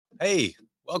Hey,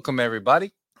 welcome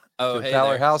everybody Oh, to the hey there.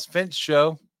 Powerhouse Fence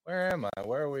Show. Where am I?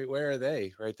 Where are we? Where are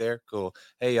they? Right there. Cool.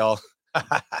 Hey, y'all.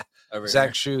 Over Zach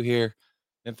here. Shu here,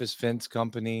 Memphis Fence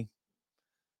Company,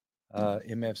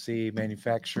 MFC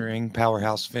Manufacturing,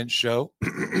 Powerhouse Fence Show.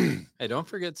 Hey, don't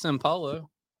forget Simpalo.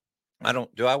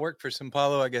 Do I work for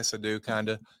Simpalo? I guess I do, kind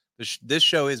of. This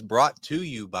show is brought to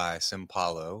you by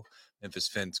Simpalo, Memphis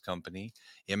Fence Company,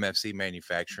 MFC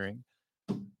Manufacturing,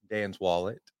 Dan's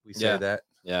Wallet. We say Yeah. that.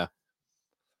 Yeah.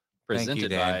 Thank you, Presented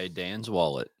Dan. by Dan's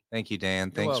Wallet. Thank you, Dan.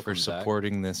 You're Thanks welcome, for Zach.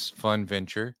 supporting this fun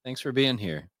venture. Thanks for being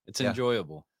here. It's Yeah.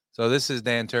 enjoyable. So this is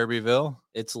Dan Turbyville,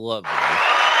 It's lovely.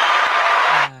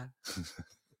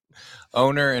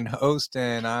 owner and host,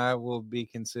 and I will be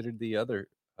considered the other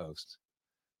host.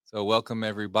 So welcome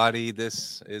everybody.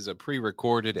 This is a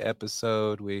pre-recorded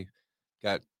episode. We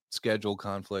got schedule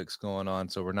conflicts going on,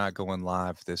 so we're not going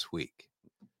live this week.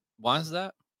 Why is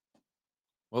that?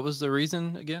 What was the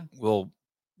reason again? We'll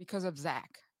Because of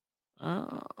Zach.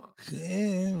 Oh.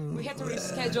 We had to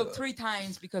reschedule 3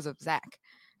 times because of Zach.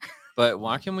 But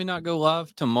why can we not go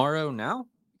live tomorrow now?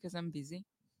 Because I'm busy.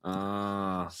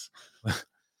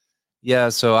 Yeah,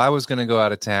 so I was going to go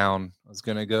out of town. I was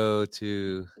going to go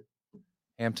to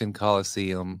Hampton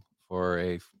Coliseum for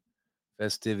a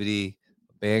festivity.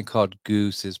 A band called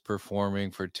Goose is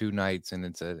performing for 2 nights, and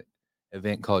it's an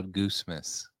event called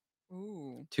Goosemas.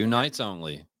 Ooh. 2 nights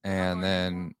only. And going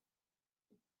then, anymore?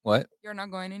 what? You're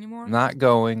not going anymore? Not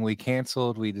going. We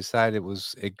canceled. We decided it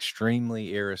was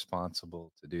extremely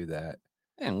irresponsible to do that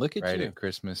Man, look at right you. at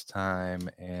Christmas time.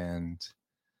 And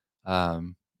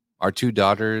our 2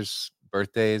 daughters'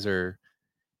 birthdays are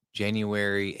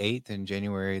January 8th and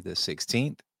January the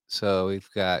 16th. So we've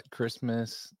got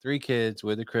Christmas, 3 kids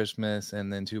with a Christmas,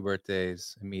 and then 2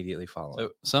 birthdays immediately following.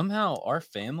 So somehow our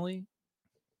family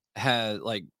had,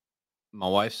 like, my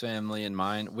wife's family and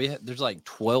mine, there's like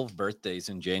 12 birthdays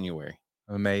in January.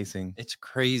 Amazing. It's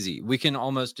crazy. We can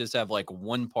almost just have like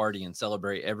one party and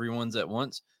celebrate everyone's at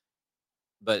once.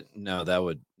 But no, that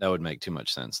would make too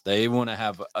much sense. They want to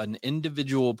have an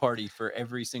individual party for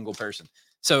every single person.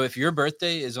 So if your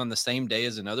birthday is on the same day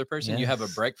as another person, you have a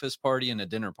Yes. breakfast party and a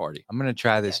dinner party. I'm going to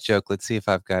try this Yes. joke. Let's see if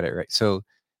I've got it right. So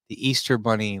the Easter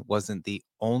Bunny wasn't the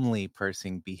only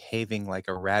person behaving like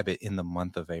a rabbit in the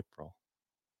month of April.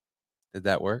 Did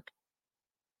that work?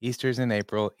 Easter's in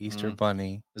April. Easter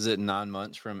Bunny. Is it 9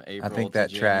 months from I April think to that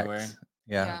January? tracks.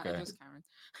 Yeah. It Okay. was Karen.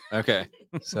 Okay.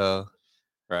 So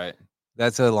Right.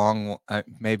 that's a long,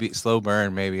 maybe slow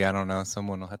burn. Maybe, I don't know.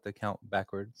 Someone will have to count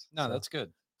backwards. No, So, that's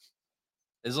good.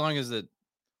 As long as it.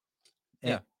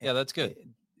 Yeah. Yeah, that's good.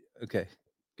 Okay.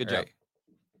 Good All job. right.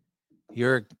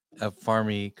 You're a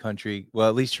farmy country. Well,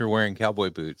 at least you're wearing cowboy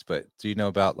boots. But do you know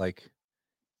about like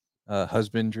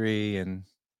husbandry and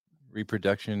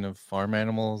reproduction of farm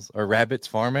animals? Or rabbits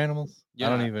farm animals? You I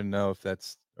know, don't even know if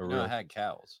that's a I real. had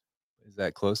cows. Is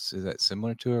that close? Is that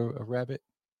similar to a rabbit?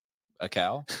 A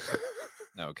cow?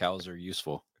 No, cows are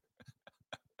useful.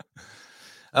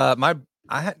 I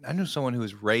knew someone who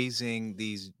was raising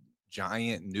these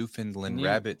giant Newfoundland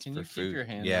rabbits can for you keep food. your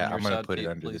hand Yeah, on your I'm gonna side, put it Pete,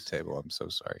 under please? the table. I'm so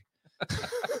sorry.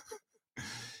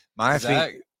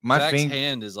 Zach's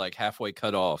hand is like halfway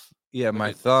cut off. Yeah, Look my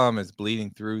at- thumb is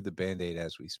bleeding through the Band-Aid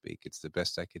as we speak. It's the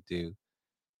best I could do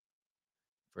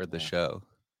for the Yeah. show.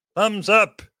 Thumbs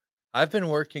up. I've been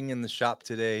working in the shop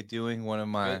today doing one of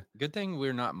my. Good thing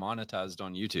we're not monetized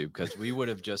on YouTube, because we would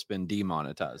have just been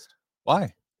demonetized.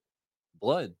 Why?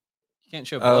 Blood. You can't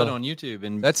show blood Oh, on YouTube.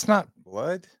 And That's not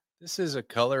blood. This is a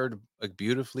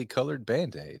beautifully colored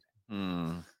Band-Aid.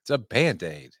 It's a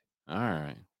Band-Aid. All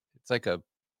right. It's like a.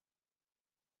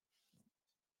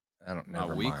 I don't know.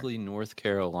 A weekly North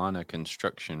Carolina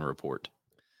construction report.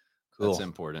 Cool. That's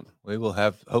important.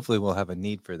 Hopefully we'll have a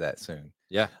need for that soon.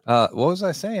 Yeah. What was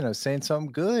I saying? I was saying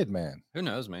something good, man. Who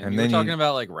knows, man? And You were then talking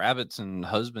about like rabbits and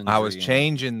husbandry. I was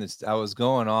changing this. I was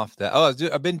going off that.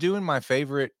 I've been doing my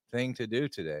favorite thing to do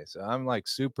today. So I'm like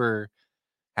super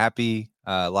happy.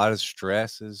 A lot of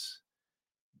stress has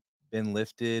been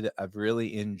lifted. I've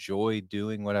really enjoyed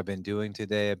doing what I've been doing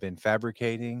today. I've been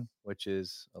fabricating, which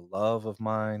is a love of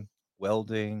mine,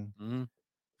 welding,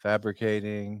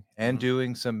 fabricating, and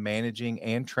doing some managing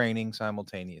and training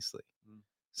simultaneously.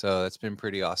 So that's been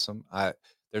pretty awesome.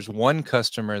 There's one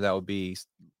customer that will be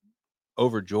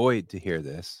overjoyed to hear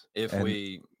this if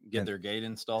we get their gate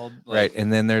installed. Right.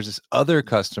 And then there's the other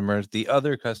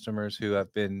customers who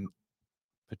have been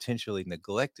potentially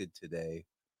neglected today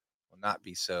will not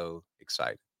be so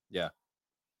excited. Yeah.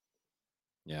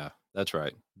 Yeah, that's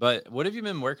right. But what have you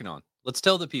been working on? Let's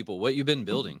tell the people what you've been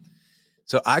building.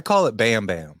 So I call it Bam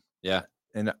Bam. Yeah.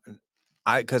 And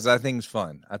Because I think it's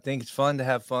fun. I think it's fun to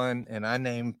have fun, and I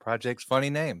name projects funny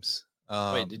names.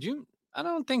 Wait, did you? I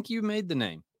don't think you made the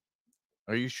name.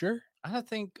 Are you sure? I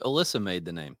think Alyssa made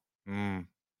the name.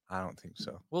 I don't think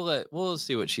so. We'll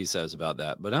see what she says about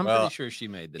that, but I'm Well, pretty sure she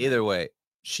made the name. Either way,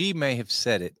 she may have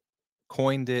said it,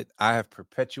 coined it. I have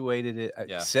perpetuated it,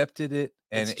 Yeah. accepted it,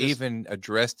 and It's just- even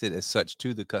addressed it as such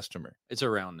to the customer. It's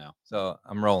around now. So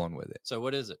I'm rolling with it. So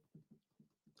what is it?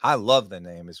 I love the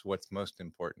name is what's most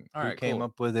important. All Who right, came cool.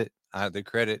 up with it? The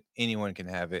credit, anyone can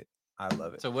have it. I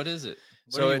love it. So what is it?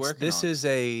 What So are you it's working this on? is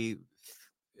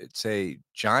it's a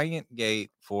giant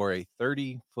gate for a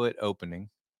 30-foot opening,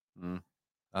 Mm. It's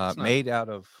not- made out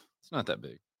of. It's not that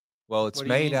big. Well, it's What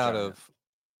do you made mean out giant? of.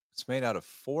 It's made out of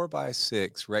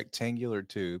 4x6 rectangular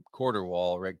tube, quarter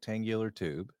wall rectangular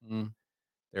tube. Mm.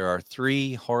 There are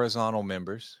 3 horizontal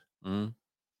members. Mm.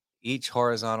 Each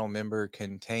horizontal member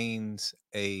contains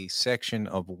a section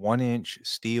of 1-inch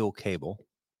steel cable.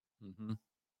 Mm-hmm.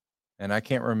 And I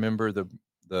can't remember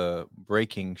the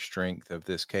breaking strength of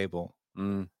this cable.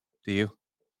 Mm. Do you?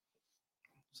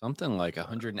 Something like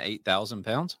 108,000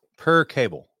 pounds Per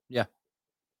cable. Yeah.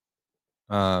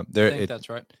 I think that's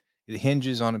right. It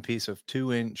hinges on a piece of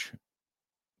 2-inch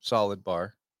solid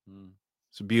bar. Mm.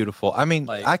 It's beautiful. I mean,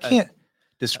 Like I can't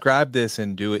describe this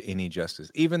and do it any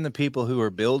justice. Even the people who are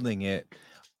building it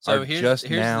So are here's just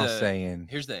here's now the saying,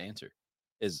 here's the answer: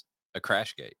 is a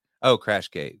crash gate. "Oh, crash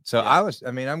gate." So Yeah.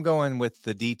 I'm going with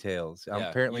the details. Yeah,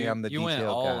 Apparently, I'm the you went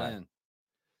detail all guy. in.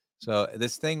 So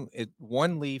this thing,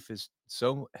 one leaf is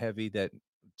so heavy that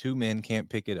 2 men can't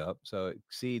pick it up. So it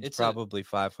exceeds It's probably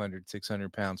 500,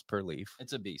 600 pounds per leaf.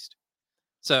 It's a beast.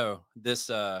 So this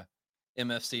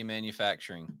MFC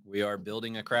Manufacturing, we are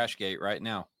building a crash gate right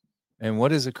now. And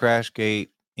what is a crash gate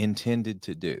intended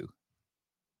to do?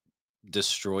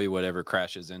 Destroy whatever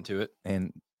crashes into it.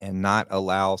 And not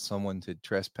allow someone to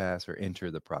trespass or enter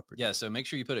the property. Yeah, so make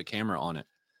sure you put a camera on it.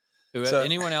 So-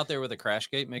 Anyone out there with a crash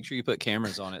gate, make sure you put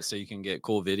cameras on it so you can get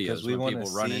cool videos Because we when want to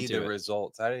people run see into the it.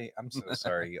 results. I'm so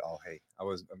sorry, y'all. Hey,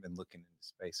 I've been looking into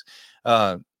space.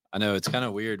 I know it's kind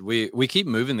of weird. We keep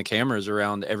moving the cameras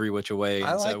around every which way,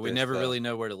 I and like so we this, never though. really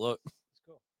know where to look.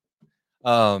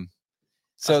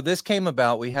 So this came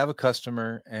about. We have a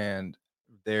customer, and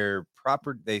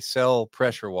they sell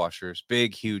pressure washers,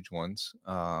 big, huge ones.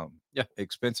 Yeah.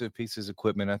 Expensive pieces of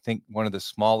equipment. I think one of the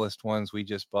smallest ones we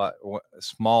just bought,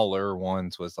 smaller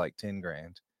ones, was like 10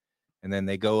 grand, and then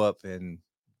they go up in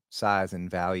size and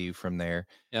value from there.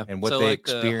 Yeah, And what so they like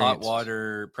the hot experienced-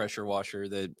 water pressure washer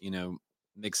that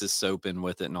mixes soap in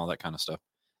with it and all that kind of stuff.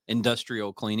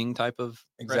 Industrial cleaning type of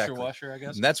pressure Exactly. washer, I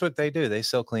guess. And that's what they do. They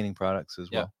sell cleaning products as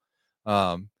Yeah.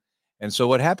 well. And so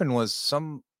what happened was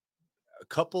a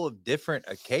couple of different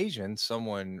occasions,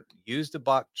 someone used a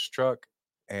box truck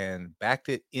and backed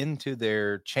it into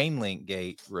their chain link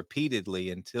gate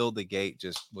repeatedly until the gate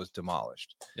just was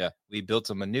demolished. Yeah. We built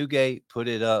them a new gate, put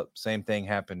it up. Same thing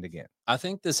happened again. I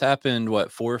think this happened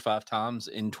 4 or 5 times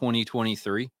in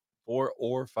 2023. 4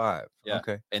 or 5. Yeah.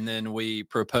 Okay. And then we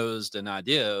proposed an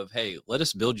idea of, hey, let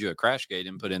us build you a crash gate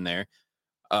and put in there.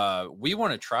 We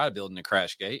want to try building a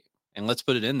crash gate and let's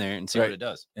put it in there and see what Right. it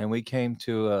does. And we came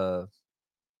to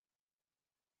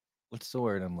what's the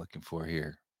word I'm looking for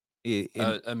here?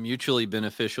 A mutually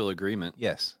beneficial agreement.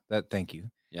 Yes, thank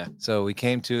you. Yeah. So we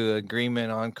came to an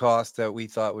agreement on cost that we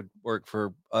thought would work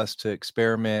for us to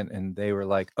experiment, and they were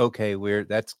like, "Okay,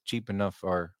 that's cheap enough,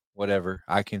 or whatever.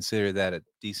 I consider that a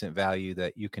decent value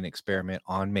that you can experiment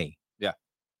on me." Yeah.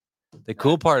 The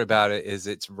cool part about it is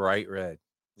it's bright red.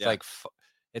 It's Yeah.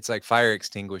 it's like fire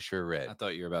extinguisher red. I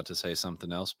thought you were about to say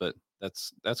something else, but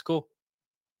that's cool.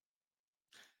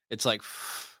 It's like,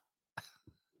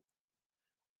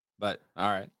 but all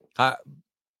right.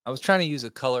 I was trying to use a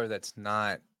color that's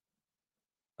not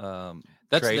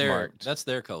trademarked. That's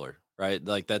their color, right?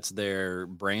 Like that's their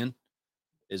brand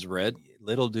is red.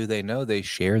 Little do they know they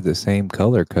share the same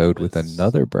color code with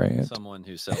another brand. Someone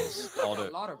who sells A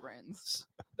lot of brands.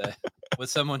 with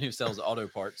someone who sells auto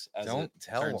parts, as Don't it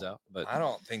tell turns them. out. But I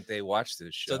don't think they watch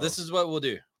this show. so this is what we'll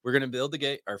do. We're gonna build the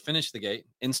gate or finish the gate,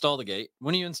 install the gate.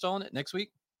 When are you installing it? Next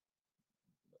week?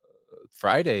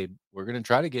 Friday. We're gonna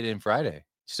try to get in Friday.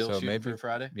 Still So shooting maybe for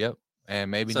Friday. Yep. And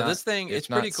maybe So not. this thing, if it's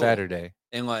not pretty cool. Saturday.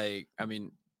 And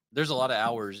there's a lot of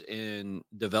hours in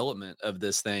development of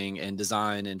this thing and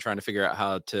design and trying to figure out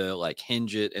how to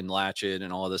hinge it and latch it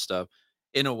and all of this stuff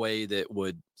in a way that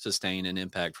would sustain an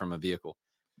impact from a vehicle.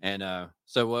 And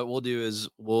so what we'll do is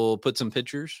we'll put some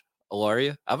pictures.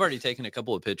 Ilaria, I've already taken a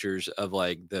couple of pictures of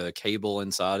the cable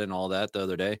inside and all that the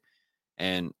other day.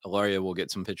 And Ilaria will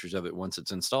get some pictures of it once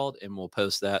it's installed, and we'll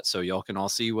post that so y'all can all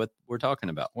see what we're talking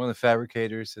about. One of the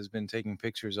fabricators has been taking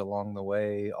pictures along the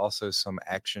way. Also, some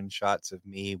action shots of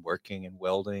me working and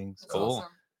welding. So Cool. Awesome.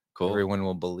 Cool. everyone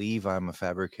will believe I'm a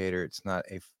fabricator. It's not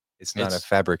a It's-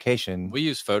 fabrication. We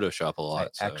use Photoshop a I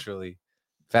lot. So. actually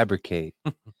fabricate.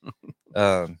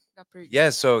 Got pretty good. Yeah,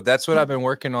 so that's what I've been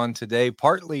working on today,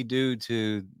 partly due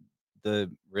to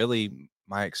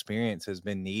my experience has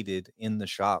been needed in the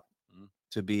shop Mhm.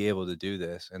 to be able to do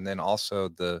this. And then also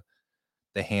the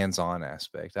hands-on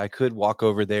aspect. I could walk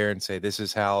over there and say, this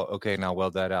is how, okay, now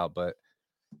weld that out. But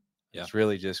Yeah. it's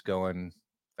really just going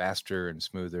faster and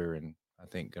smoother, and I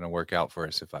think going to work out for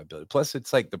us if I build it. Plus,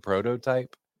 it's like the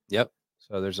prototype. Yep.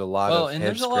 So there's a lot Well, of and head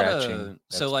there's a lot scratching. of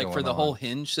so that's like for going the whole on.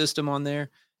 hinge system on there,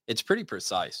 it's pretty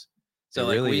precise. So It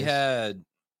like really we is. had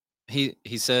he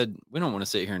said we don't want to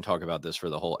sit here and talk about this for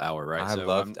the whole hour, right? I so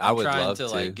loved- I'm I would trying love to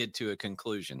like to. get to a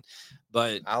conclusion.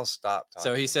 But I'll stop talking.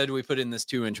 so he said we put in this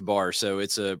 2-inch bar. So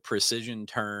it's a precision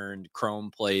turned, chrome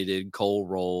plated, cold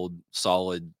rolled,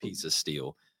 solid piece of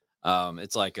steel.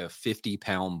 It's like a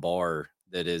 50-pound bar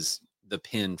that is the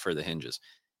pin for the hinges.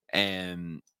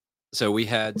 And so we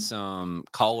had some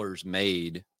collars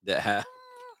made that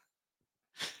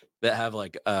have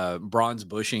like bronze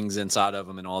bushings inside of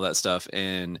them and all that stuff.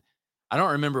 And I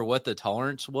don't remember what the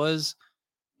tolerance was,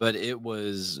 but it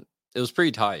was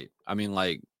pretty tight. I mean,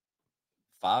 like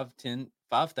 5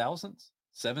 thousandths,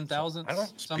 7 thousandths, I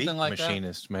don't something speak like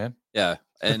machinist, man. that.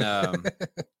 Yeah. And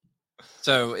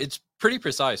so it's pretty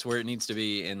precise where it needs to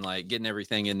be, and like getting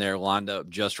everything in there lined up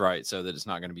just right so that it's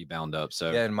not going to be bound up.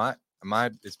 So yeah, and my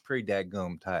it's pretty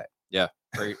dadgum tight. yeah,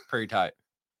 pretty tight.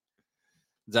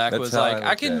 Zach That's was how I like, I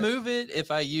look can at it. move it if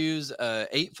I use a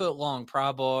 8-foot long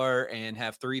pry bar and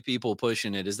have 3 people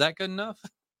pushing it. Is that good enough?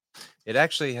 It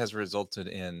actually has resulted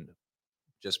in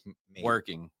just me.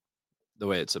 Working the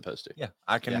way it's supposed to. Yeah,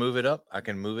 I can Yeah. move it up. I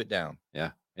can move it down.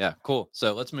 Yeah. Yeah. Cool.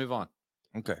 So let's move on.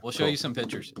 Okay, We'll show cool. you some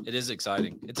pictures. It is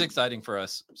exciting. It's exciting for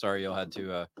us. Sorry y'all had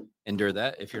to endure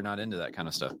that if you're not into that kind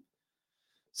of stuff.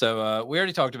 So we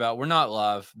already talked about we're not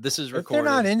live. This is If recorded.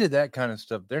 they're not into that kind of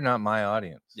stuff, they're not my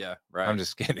audience. Yeah, right. I'm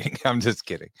just kidding. I'm just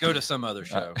kidding. Go to some other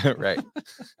show. Right.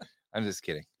 I'm just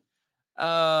kidding.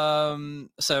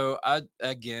 So I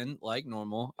again, like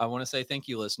normal, I want to say thank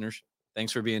you, listeners.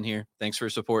 Thanks for being here. Thanks for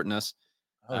supporting us.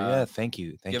 Oh yeah, thank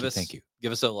you. Thank you.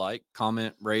 Give us a like,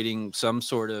 comment, rating, some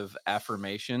sort of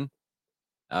affirmation.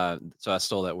 So I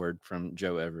stole that word from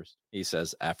Joe Everest. He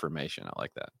says affirmation. I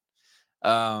like that.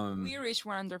 We reached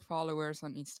 100 followers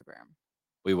on Instagram.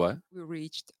 We what? We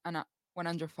reached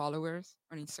 100 followers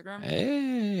on Instagram.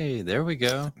 Hey, there we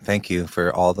go. Thank you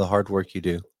for all the hard work you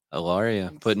do. Ilaria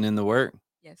Thanks. putting in the work,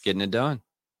 Yes. getting it done.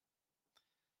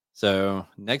 So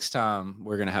next time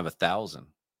we're gonna have 1,000.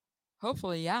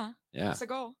 Hopefully, yeah. Yeah. That's a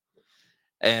goal.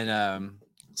 And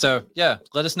so yeah,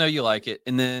 let us know you like it,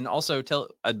 and then also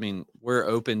we're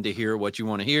open to hear what you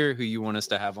want to hear, who you want us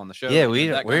to have on the show. Yeah, that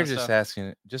we're kind of just stuff.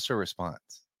 asking just a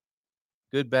response.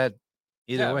 Good, bad,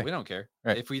 either way. We don't care.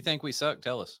 Right. If we think we suck,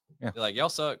 tell us. Yeah. Be like, y'all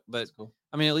suck, but That's cool.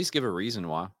 I mean, at least give a reason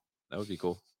why. That would be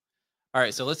cool. All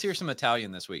right, so let's hear some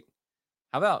Italian this week.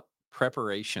 How about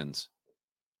preparations?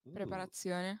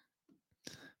 Preparazione.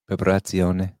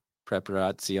 Preparazione.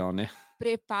 Preparazione.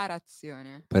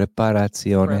 Preparazione.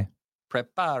 Preparazione.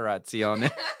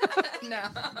 Preparazione. No.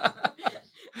 I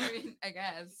mean, I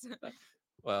guess.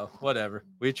 Well, whatever.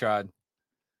 We tried.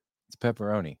 It's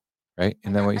pepperoni, right?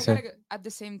 Isn't I that what you gotta said? go at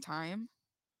the same time.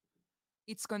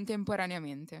 It's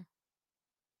contemporaneamente.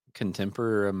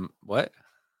 What?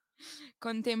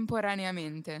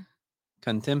 Contemporaneamente.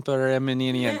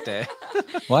 Contemporaneamente.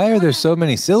 Why are there so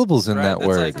many syllables in Right, that that's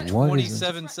word? like What 20 is it?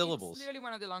 7 It's syllables. literally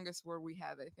one of the longest word we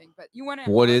have, I think. But you want to?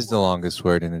 What is the longest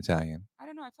word in Italian? I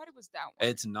don't know. I thought it was that one.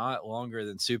 It's not longer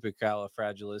than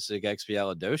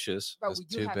supercalifragilisticexpialidocious. But That's we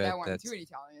too do have bad that one that's- too in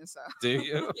Italian. So. Do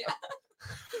you? Yeah.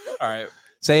 All right.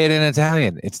 Say it in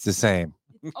Italian. It's the same.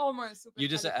 It's almost You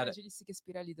just add it.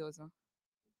 supercalifragilisticoespialidoso.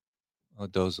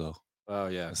 Odozo. Oh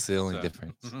yeah. That's the only So-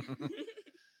 difference.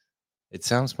 It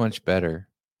sounds much better.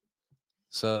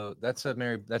 So that's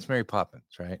Mary Poppins,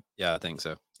 right? Yeah, I think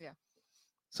so.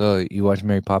 So you watch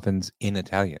Mary Poppins in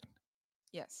Italian.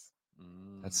 Yes.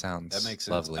 That sounds That makes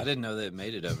sense. lovely. I didn't know that it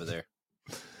made it over there.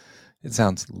 It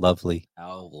sounds lovely.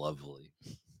 How lovely.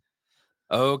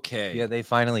 Okay. Yeah, they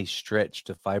finally stretched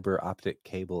a fiber optic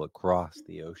cable across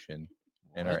the ocean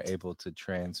and are What? able to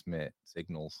transmit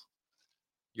signals.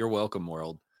 You're welcome,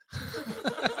 world.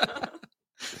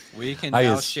 We can I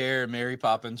now is- share Mary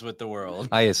Poppins with the world.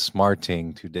 I is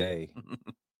smarting today.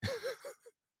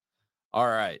 All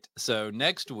right. So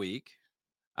next week,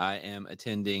 I am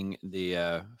attending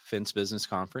the Fence Business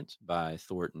Conference by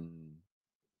Thornton,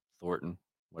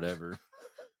 whatever.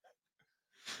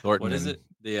 Thornton What is and it?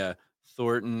 The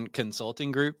Thornton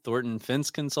Consulting Group, Thornton Fence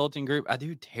Consulting Group. I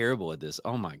do terrible at this.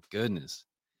 Oh my goodness.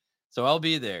 So I'll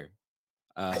be there.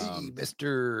 hey,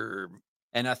 Mr.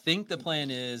 And I think the plan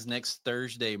is next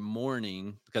Thursday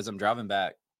morning because I'm driving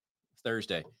back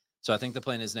Thursday. So I think the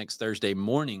plan is next Thursday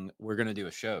morning, we're going to do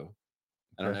a show.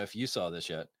 I don't Okay. know if you saw this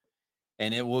yet.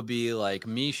 And it will be like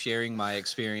me sharing my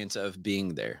experience of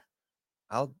being there.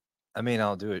 I'll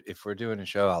do it. If we're doing a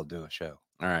show, I'll do a show.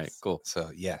 All right, cool. So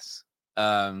yes.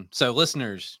 So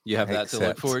listeners, you have that to look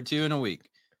Accept. forward to in a week.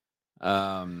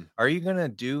 Are you gonna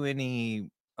do any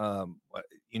what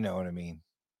you know what I mean?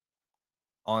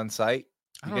 On site?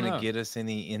 I You don't gonna know. get us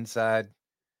any inside?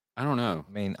 I don't know.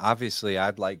 I mean, obviously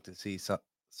I'd like to see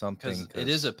something Because it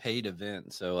is a paid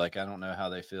event. So like I don't know how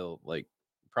they feel. Like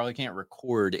probably can't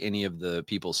record any of the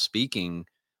people speaking,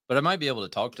 but I might be able to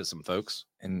talk to some folks.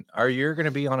 and you're gonna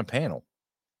be on a panel.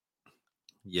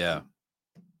 Yeah.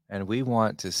 And we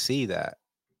want to see that.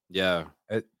 Yeah.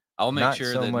 It, I'll make not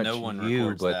sure so that much no one you,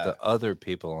 records but that. the other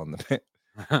people on the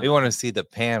we want to see the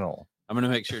panel. I'm going to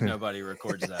make sure nobody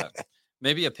records that.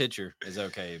 Maybe a picture is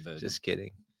okay, but Just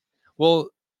kidding. Well,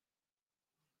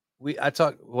 we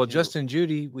talked Ew. Justin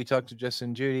Judy, we talked to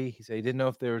Justin Judy. He said he didn't know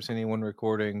if there was anyone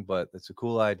recording, but that's a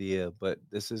cool idea. But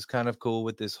this is kind of cool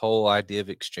with this whole idea of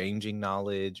exchanging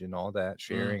knowledge and all that,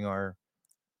 sharing our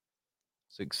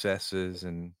successes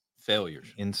and failures,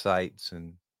 insights,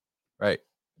 and right.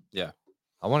 Yeah.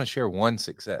 I want to share one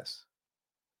success.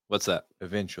 What's that?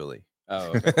 Eventually.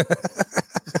 Oh, okay.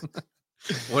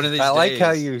 One of these I like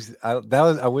how days. I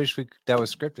wish that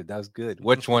was scripted. That was good.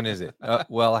 Which one is it?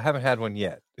 Well, I haven't had one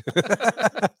yet.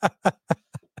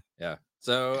 Yeah.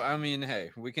 So, I mean,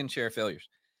 hey, we can share failures.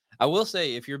 I will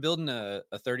say, if you're building a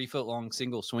 30-foot long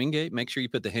single swing gate, make sure you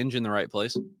put the hinge in the right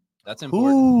place. That's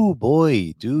important. Ooh,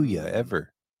 boy, do you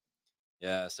ever.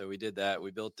 Yeah. So we did that.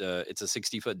 We built it's a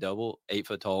 60-foot double,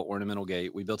 8-foot tall ornamental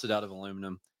gate. We built it out of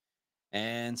aluminum.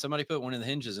 And somebody put one of the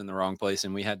hinges in the wrong place,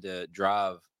 and we had to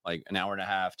drive like an hour and a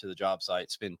half to the job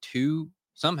site.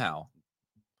 Somehow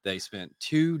they spent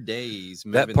 2 days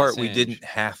moving That part this we hinge. didn't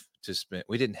have to spend.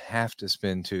 We didn't have to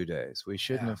spend 2 days. We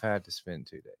shouldn't have had to spend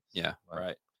 2 days. Yeah, Wow.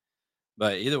 right.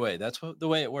 But either way, that's the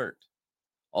way it worked.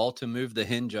 All to move the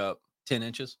hinge up 10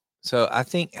 inches. So I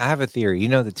think I have a theory. You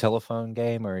know the telephone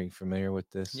game? Are you familiar with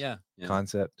this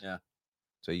concept? Yeah.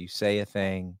 So you say a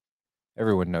thing.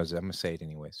 Everyone knows it. I'm going to say it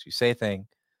anyways. You say a thing,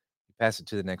 you pass it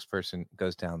to the next person, it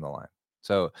goes down the line.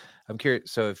 So I'm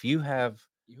curious. So if you have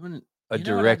a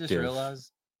directive. What I just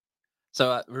realized?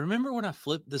 So remember when I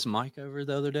flipped this mic over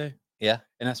the other day? Yeah.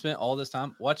 And I spent all this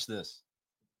time. Watch this.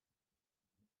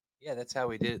 Yeah, that's how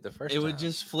we did it the first time. It would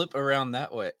just flip around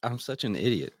that way. I'm such an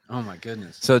idiot. Oh my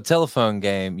goodness. So telephone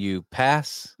game, you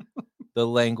pass the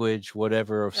language,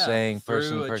 whatever of saying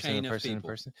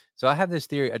person. So I have this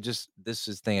theory. This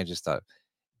is the thing I just thought.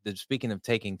 Speaking of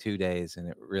taking 2 days, and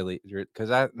it really,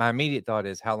 because my immediate thought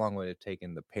is, how long would it have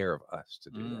taken the pair of us to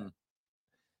do that?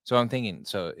 So I'm thinking,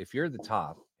 so if you're the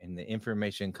top and the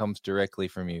information comes directly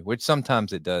from you, which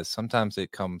sometimes it does, sometimes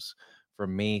it comes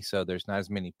from me, so there's not as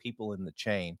many people in the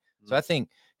chain. So I think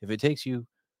if it takes you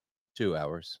 2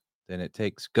 hours, then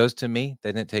goes to me,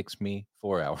 then it takes me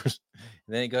 4 hours.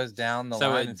 And then it goes down the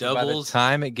line. It doubles. By the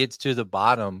time it gets to the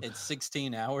bottom, it's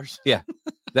 16 hours. Yeah.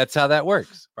 That's how that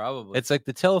works. Probably. It's like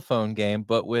the telephone game,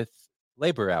 but with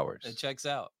labor hours. It checks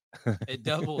out. It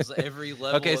doubles every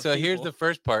level. Okay, so people. Here's the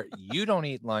first part. You don't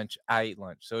eat lunch. I eat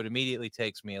lunch. So it immediately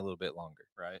takes me a little bit longer.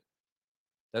 Right.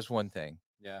 That's one thing.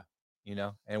 Yeah.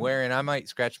 And wherein I might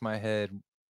scratch my head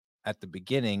at the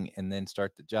beginning and then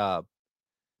start the job.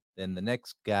 Then the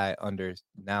next guy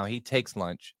now he takes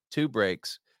lunch, 2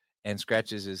 breaks, and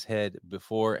scratches his head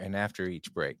before and after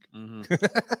each break. Mm-hmm.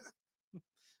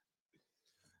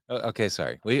 Okay,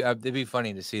 sorry. It'd be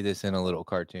funny to see this in a little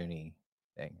cartoony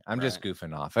thing. I'm just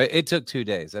goofing off. It took 2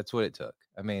 days. That's what it took.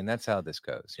 I mean, that's how this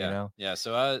goes. Yeah. Yeah.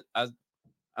 So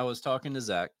I was talking to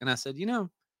Zach, and I said,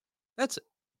 that's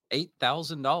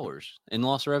 $8,000 in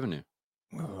lost revenue.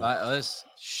 By us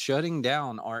shutting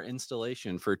down our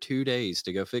installation for 2 days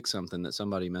to go fix something that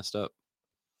somebody messed up.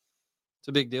 It's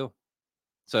a big deal.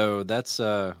 So that's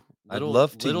I'd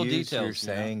love to use details, your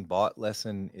saying bought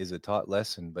lesson is a taught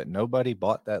lesson, but nobody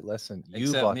bought that lesson. You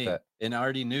except bought me, that. And I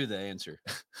already knew the answer.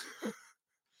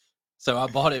 So I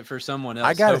bought it for someone else.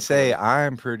 I gotta say,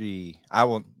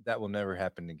 that will never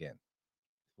happen again.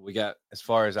 We got as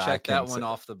far as I can check that one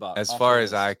off the box. As far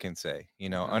as I can say,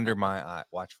 under my eye,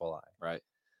 watchful eye. Right.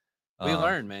 We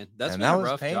learned, man. That's been that a was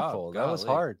rough painful. job. That was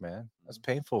hard, man. That's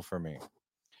painful for me.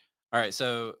 All right,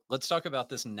 so let's talk about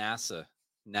this NASA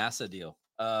deal.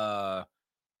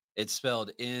 It's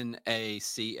spelled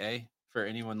NACA for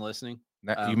anyone listening.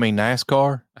 You mean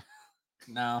NASCAR?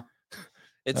 No,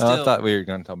 it's I still thought we were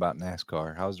going to talk about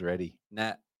NASCAR. I was ready.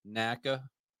 NACA.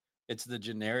 It's the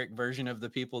generic version of the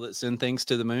people that send things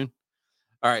to the moon.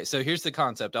 All right, so here's the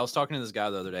concept. I was talking to this guy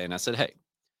the other day, and I said, "Hey,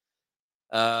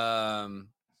 well,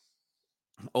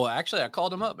 actually, I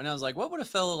called him up, and I was like, what would a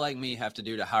fellow like me have to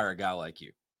do to hire a guy like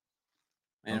you?"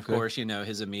 And of Okay. course,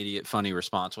 his immediate funny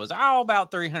response was, "Oh,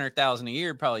 about 300,000 a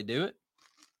year, probably do it."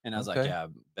 And I was like, Okay. "Yeah, I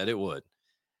bet it would."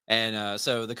 And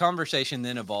so the conversation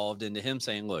then evolved into him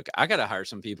saying, "Look, I got to hire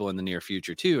some people in the near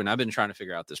future too, and I've been trying to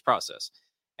figure out this process."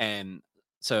 And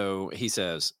so he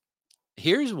says,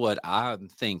 "Here's what I'm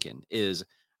thinking: is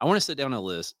I want to sit down,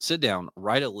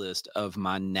 write a list of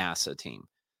my NASA team.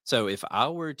 So if I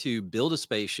were to build a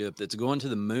spaceship that's going to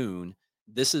the moon,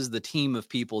 this is the team of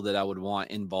people that I would want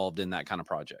involved in that kind of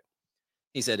project."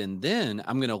 He said, "And then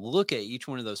I'm going to look at each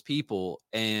one of those people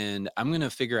and I'm going to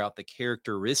figure out the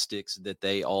characteristics that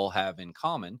they all have in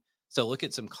common. So look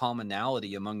at some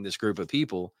commonality among this group of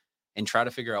people and try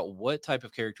to figure out what type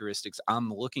of characteristics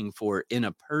I'm looking for in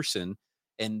a person,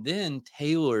 and then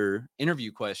tailor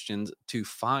interview questions to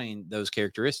find those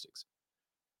characteristics."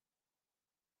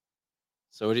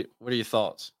 So what are your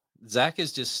thoughts? Zach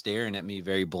is just staring at me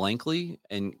very blankly.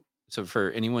 And so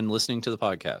for anyone listening to the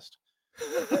podcast,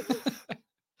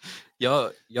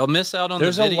 y'all miss out on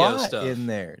There's the a video lot stuff in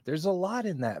there. There's a lot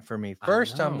in that for me. I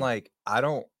First, I'm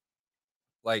know.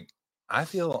 like, I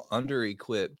feel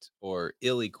under-equipped or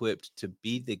ill-equipped to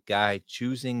be the guy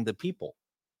choosing the people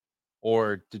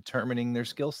or determining their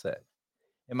skill set.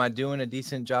 Am I doing a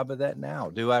decent job of that now?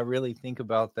 Do I really think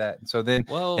about that? And so then,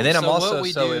 Well, and then I'm so what also,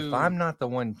 we so if do- I'm not the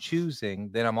one choosing,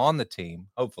 then I'm on the team,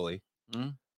 hopefully.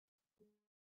 Mm.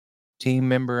 Team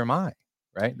member am I?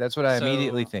 Right? That's what I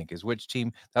immediately So- think is which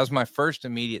team. That was my first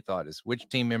immediate thought is which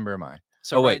team member am I?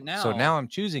 So Oh, right wait. now, So now I'm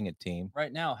choosing a team.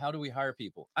 right now, how do we hire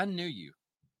people? I knew you,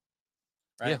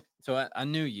 right? Yeah. So I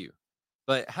knew you,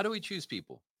 but how do we choose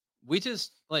people? We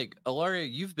just like Alaria.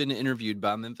 You've been interviewed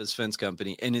by Memphis Fence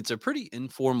Company, and it's a pretty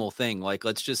informal thing. Like,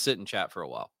 let's just sit and chat for a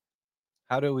while.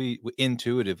 How do we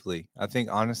intuitively? I think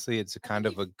honestly, it's a kind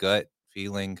of a gut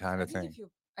feeling kind I of think thing. if you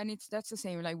and that's the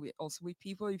same like with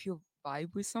people. If you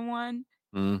vibe with someone,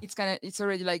 Mm. it's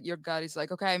already like your gut is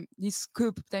like, okay, this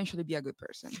could potentially be a good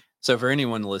person. So for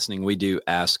anyone listening, we do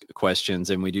ask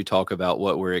questions and we do talk about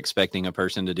what we're expecting a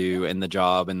person to do and the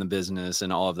job and the business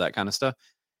and all of that kind of stuff.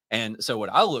 And so what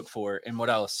I look for and what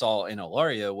I saw in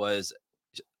Alaria was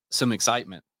some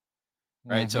excitement,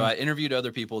 right? So Mhm. I interviewed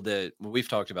other people that we've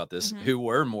talked about this, Mhm. who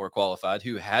were more qualified,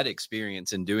 who had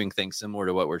experience in doing things similar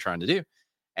to what we're trying to do.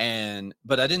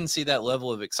 But I didn't see that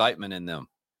level of excitement in them.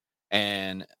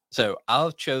 And so I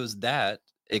chose that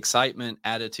excitement,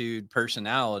 attitude,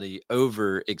 personality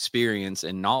over experience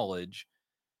and knowledge,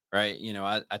 right?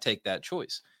 I take that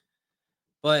choice.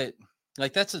 But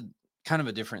like that's a kind of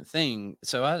a different thing.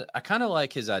 So I kind of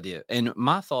like his idea. And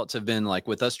my thoughts have been like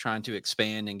with us trying to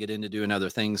expand and get into doing other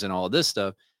things and all of this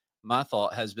stuff, my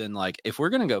thought has been like, if we're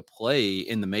going to go play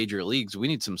in the major leagues, we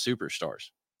need some superstars.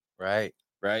 Right.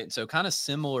 Right. So kind of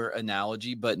similar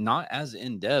analogy, but not as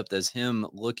in depth as him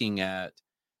looking at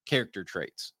character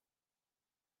traits.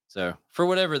 So for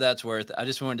whatever that's worth, I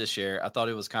just wanted to share. I thought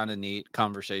it was kind of neat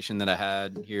conversation that I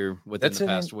had here within That's the an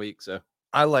past week. So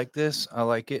I like this. I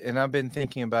like it. And I've been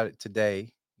thinking about it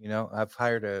today. I've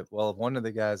hired one of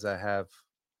the guys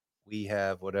we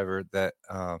have whatever that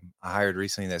I hired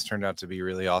recently that's turned out to be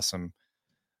really awesome.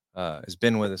 Has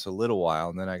been with us a little while.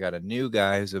 And then I got a new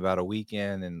guy who's about a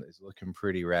weekend and is looking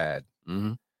pretty rad.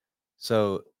 mhm.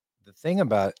 So the thing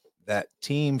about that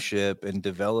teamship and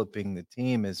developing the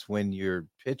team is when your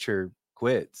pitcher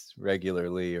quits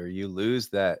regularly or you lose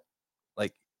that,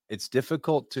 like it's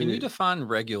difficult Can you to define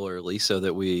regularly so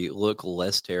that we look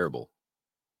less terrible?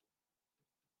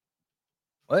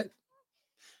 what?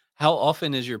 How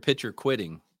often is your pitcher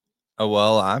quitting? Oh,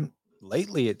 well,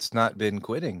 lately it's not been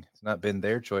quitting. It's not been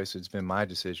their choice. It's been my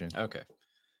decision. Okay.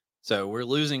 So we're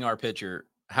losing our pitcher.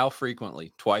 How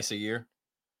frequently? Twice a year?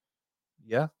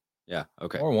 Yeah. Yeah.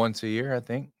 Okay. Or once a year, I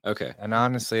think. Okay. And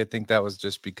honestly, I think that was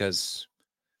just because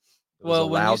it was Well,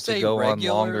 when you allowed to say go on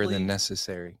longer regularly, than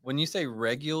necessary. when you say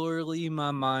regularly,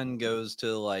 my mind goes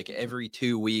to like every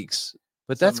 2 weeks.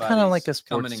 But that's kind of like a somebody's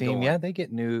coming sports and team. going. Yeah, they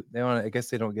get new. I guess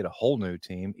they don't get a whole new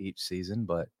team each season,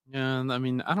 but Yeah, I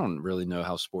mean, I don't really know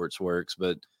how sports works,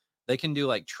 but they can do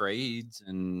like trades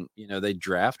and they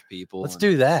draft people. let's and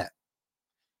do that.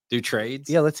 do trades.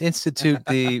 Yeah, let's institute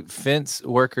the Fence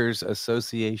Workers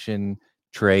Association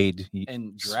trade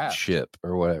And draft. ship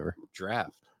or whatever.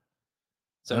 Draft.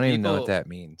 I So don't even know what people that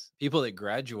means. people that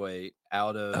graduate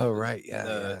out Oh, of right. Yeah,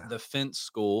 yeah. the fence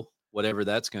school, whatever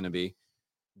that's going to be,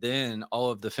 then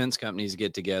all of the fence companies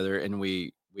get together and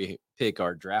we pick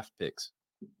our draft picks.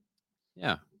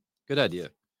 Yeah, good idea.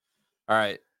 All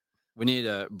right, we need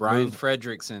a Brian Move.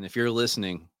 Fredrickson. If you're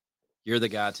listening, you're the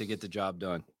guy to get the job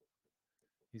done.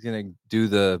 He's gonna do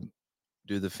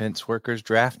the fence workers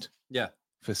draft, Yeah,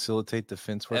 facilitate the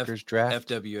fence workers draft.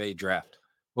 FWA draft.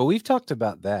 Well, we've talked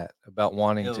about that, about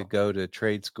wanting to He'll- go to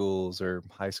trade schools or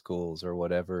high schools or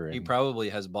whatever. He And probably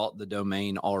has bought the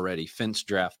domain already,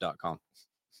 fencedraft.com.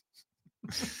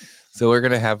 so we're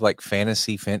gonna have like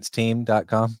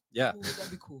fantasyfenceteam.com. Yeah. Ooh,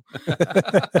 that'd be cool.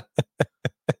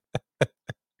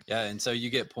 Yeah, and so you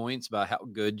get points by how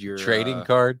good your Trading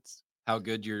cards. how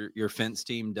good your fence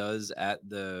team does at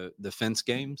the fence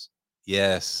games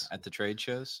Yes. at the trade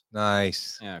shows.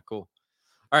 Nice. Yeah, cool.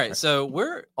 All right, so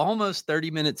we're almost 30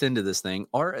 minutes into this thing.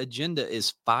 Our agenda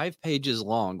is 5 pages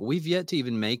long. We've yet to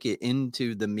even make it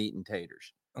into the meat and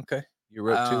taters. Okay. You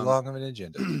wrote too Um, long of an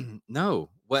agenda. No,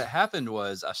 what happened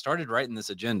was I started writing this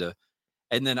agenda,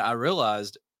 and then I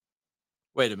realized,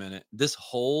 wait a minute, this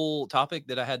whole topic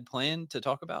that I had planned to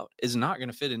talk about is not going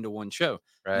to fit into one show.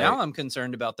 Right. Now I'm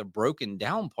concerned about the broken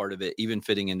down part of it even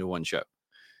fitting into one show.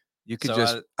 You could So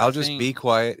just I I'll just be think-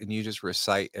 quiet and you just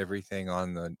recite everything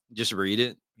on the Just read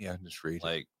it. just read it.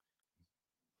 Like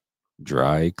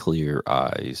dry, clear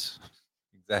eyes.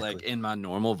 Exactly. Like in my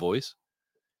normal voice.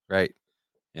 Right.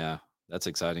 Yeah, that's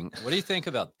exciting. What do you think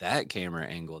about that camera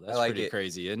angle? That's like pretty it.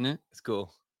 crazy, isn't it? It's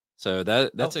cool. So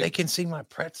that's They can see my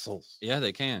pretzels. yeah,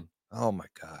 they can. Oh my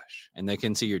gosh. And they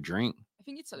can see your drink. I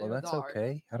think it's a Well, little that's dark.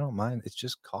 okay. I don't mind. It's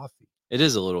just coffee. It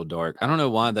is a little dark. I don't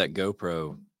know why that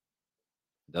GoPro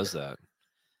does that.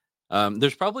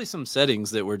 There's probably some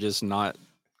settings that we're just not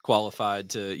qualified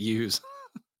to use.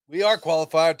 We are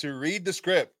qualified to read the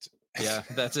script. Yeah,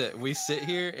 that's it. We sit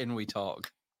here and we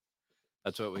talk.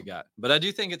 That's what we got. But I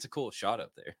do think it's a cool shot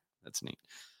up there. That's neat.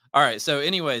 All right. So,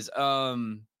 anyways,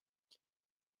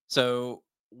 so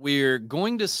we're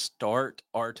going to start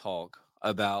our talk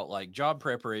about like job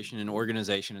preparation and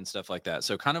organization and stuff like that.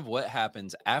 So, kind of what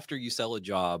happens after you sell a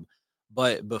job,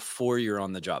 but before you're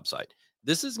on the job site.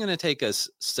 This is going to take us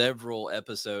several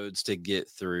episodes to get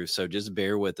through. So just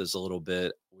bear with us a little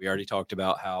bit. We already talked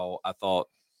about how I thought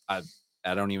I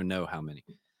don't even know how many.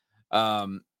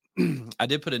 I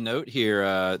did put a note here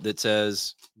that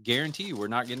says, guarantee you we're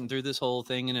not getting through this whole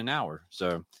thing in an hour.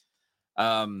 So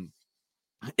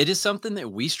it is something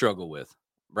that we struggle with,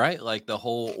 right? Like the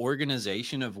whole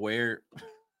organization of where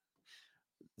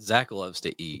Zach loves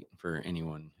to eat, for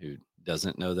anyone who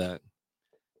doesn't know that.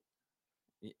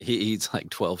 He eats like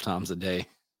 12 times a day.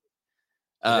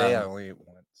 Today I only ate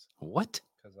once What?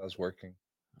 because I was working.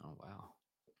 Oh, wow.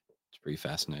 It's pretty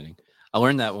fascinating. I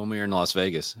learned that when we were in Las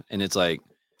Vegas. And it's like,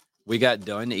 we got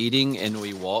done eating and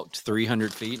we walked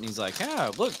 300 feet. And he's like, yeah,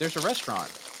 look, there's a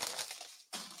restaurant.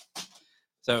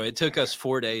 So it took us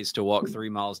 4 days to walk 3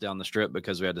 miles down the strip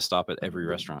because we had to stop at every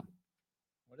restaurant.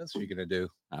 What else are you gonna do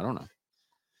I don't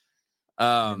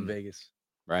know. in Vegas?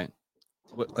 Right.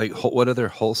 What other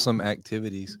wholesome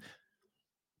activities?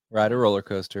 Ride a roller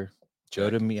coaster. Go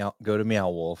to Meow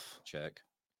Wolf, Check.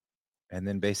 and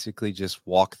then basically just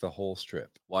walk the whole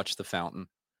strip. Watch the fountain.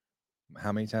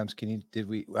 How many times did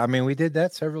we? I mean, we did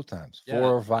that several times, 4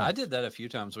 or 5. I did that a few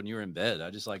times when you were in bed. I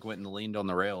just like went and leaned on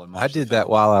the rail and I watched the did that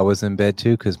fountain. while I was in bed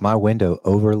too, because my window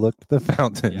overlooked the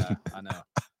fountain. Yeah, I know.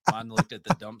 Mine looked at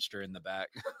the dumpster in the back.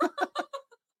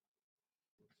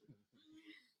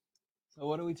 So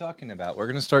what are we talking about? We're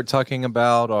going to start talking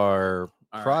about our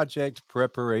All right. project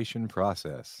preparation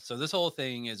process. So this whole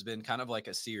thing has been kind of like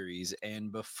a series.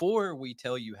 And before we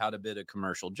tell you how to bid a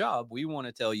commercial job, we want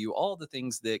to tell you all the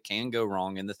things that can go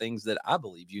wrong and the things that I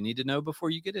believe you need to know before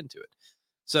you get into it.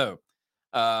 So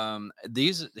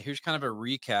here's kind of a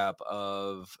recap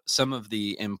of some of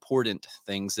the important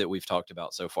things that we've talked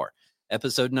about so far.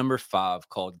 Episode number 5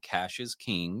 called Cash is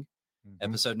King.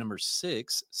 Episode number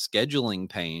 6, scheduling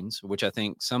pains, which I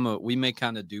think we may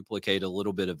kind of duplicate a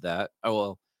little bit of that. Oh,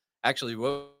 well, actually,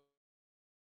 what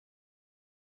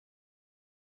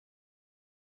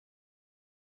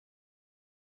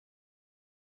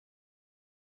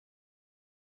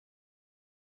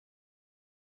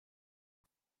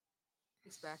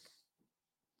It's back.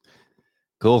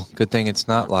 Cool. Good thing it's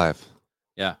not live.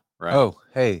 yeah, right. Oh,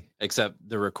 hey. Except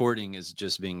the recording is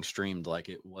just being streamed like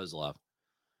it was live.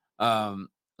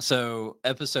 So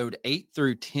episode 8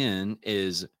 through 10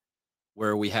 is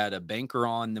where we had a banker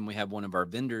on, then we have one of our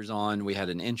vendors on, we had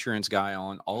an insurance guy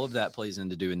on. All of that plays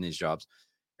into doing these jobs.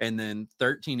 And then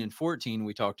 13 and 14,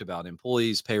 we talked about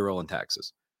employees, payroll, and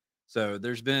taxes. So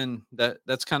there's been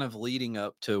that's kind of leading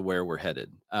up to where we're headed.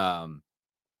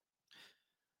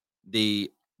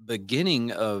 The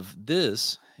beginning of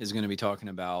this is going to be talking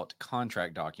about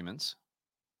contract documents,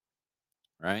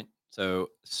 right?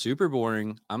 So super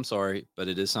boring. I'm sorry, but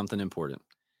it is something important.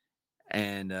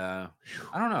 And I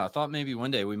don't know. I thought maybe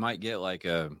one day we might get like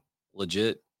a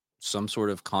legit, some sort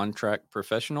of contract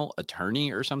professional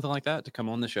attorney or something like that to come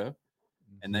on the show.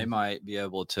 And they Mhm. might be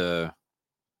able to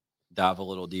dive a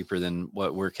little deeper than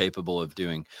what we're capable of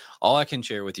doing. All I can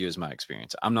share with you is my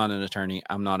experience. I'm not an attorney.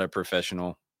 I'm not a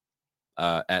professional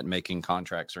at making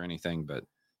contracts or anything, but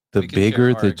The we can share bigger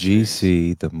our the experience.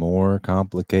 GC, the more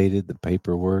complicated the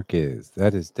paperwork is.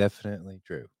 That is definitely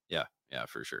true. Yeah,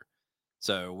 for sure.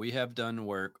 So we have done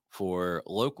work for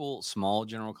local small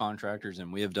general contractors,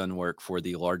 and we have done work for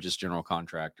the largest general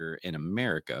contractor in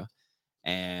America.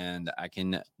 And I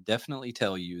can definitely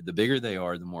tell you the bigger they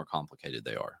are, the more complicated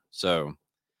they are. So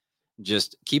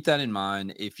just keep that in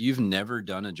mind. If you've never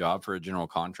done a job for a general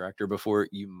contractor before,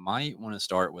 you might want to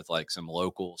start with like some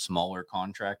local, smaller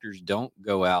contractors. Don't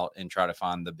go out and try to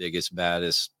find the biggest,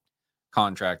 baddest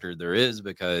contractor there is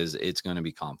because it's going to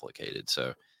be complicated.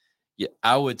 So, yeah,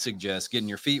 I would suggest getting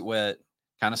your feet wet,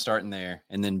 kind of starting there,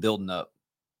 and then building up.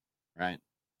 Right?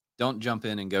 Don't jump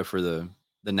in and go for the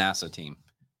NASA team.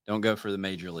 Don't go for the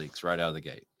major leagues right out of the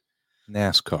gate.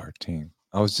 NASCAR team.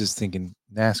 I was just thinking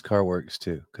NASCAR works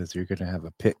too because you're going to have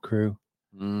a pit crew.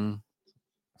 Mm.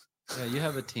 Yeah, you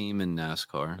have a team in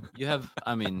NASCAR. You have,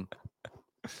 I mean,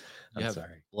 you I'm have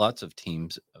sorry. lots of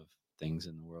teams of things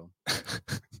in the world.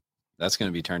 That's going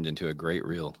to be turned into a great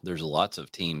reel. There's lots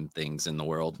of team things in the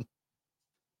world.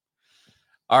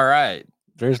 All right.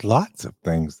 There's lots of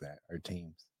things that are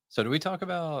teams. So do we talk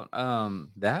about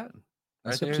that That's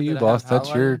right up there to you, that I have boss. That's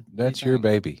highlighted? your What do you that's your think?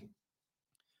 baby.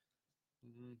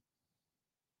 Mm,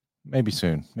 Maybe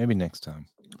soon. Maybe next time.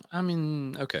 I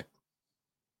mean, okay.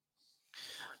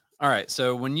 All right.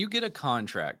 So when you get a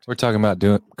contract, We're talking about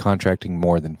doing contracting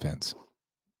more than fence.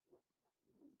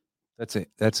 That's it.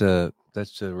 That's a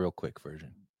real quick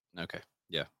version. okay.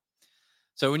 Yeah.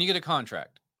 So when you get a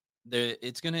contract,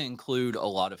 it's going to include a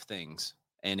lot of things.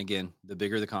 And again, the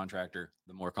bigger the contractor,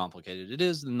 the more complicated it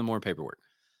is, and the more paperwork.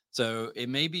 So it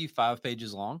may be 5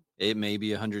 pages long. It may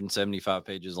be 175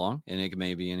 pages long, and it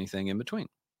may be anything in between.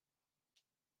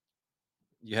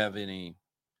 You have any,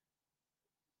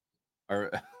 or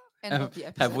End of the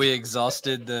have episode. we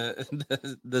exhausted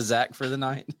the Zach for the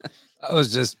night? I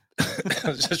was just I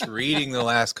was just reading the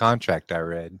last contract I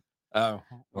read. Oh,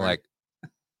 Like,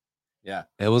 yeah,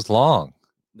 it was long.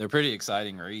 they're pretty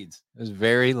exciting reads. It was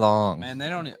very long. Man,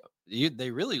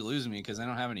 they really lose me because they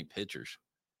don't have any pictures.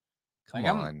 Come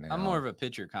Like on now. I'm more of a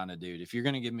picture kind of dude. If you're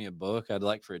gonna give me a book, I'd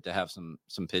like for it to have some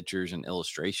pictures and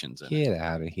illustrations in it. Get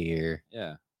out of here.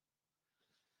 Yeah.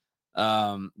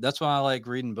 That's why I like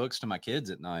reading books to my kids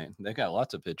at night. They got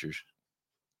lots of pictures.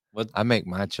 What? I make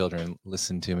my children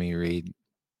listen to me read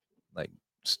like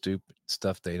stupid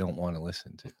stuff they don't want to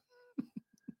listen to.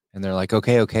 And they're like,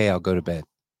 okay, I'll go to bed.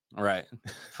 All right,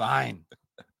 fine.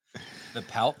 The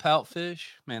pout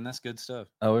fish, man, that's good stuff.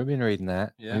 Oh, we've been reading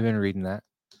that. Yeah. We've been reading that.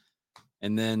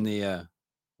 And then the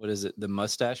what is it? The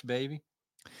mustache baby.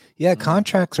 Yeah,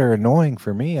 contracts are annoying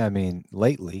for me. I mean,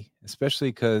 lately, especially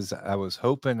because I was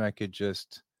hoping I could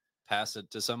just Pass it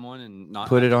to someone and not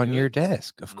put have it to on do your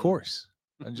desk. Of Mhm. course.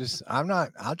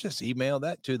 I'll just email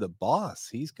that to the boss.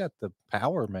 He's got the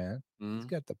power, man. He's Mhm.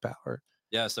 got the power.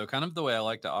 Yeah. So kind of the way I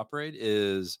like to operate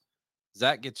is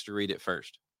Zach gets to read it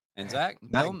first, and Zach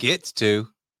Not gets to.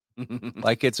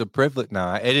 Like it's a privilege.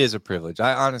 No, it is a privilege.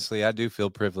 I do feel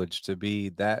privileged to be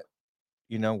that,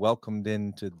 welcomed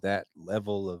into that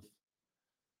level of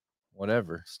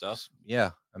whatever stuff.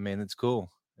 Yeah, I mean, it's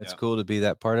cool. It's Yeah. cool to be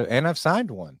that part of, and I've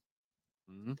signed one.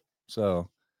 Mhm. So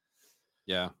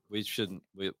Yeah, we shouldn't.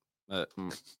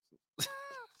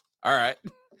 All right,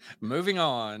 moving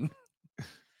on.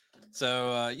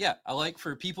 So yeah, I like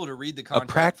for people to read the a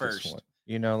contract practice first.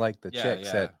 one, like the Yeah, checks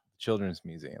yeah. at Children's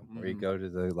Museum, where you Mhm. go to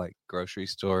the like grocery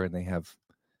store and they have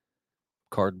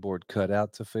cardboard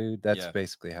cutouts of food. That's Yeah.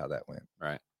 basically how that went.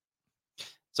 Right.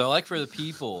 So I like for the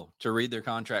people to read their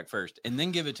contract first and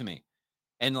then give it to me.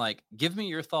 And like, give me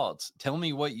your thoughts. Tell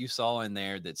me what you saw in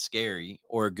there that's scary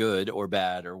or good or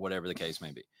bad or whatever the case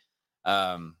may be.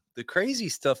 The crazy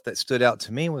stuff that stood out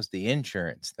to me was the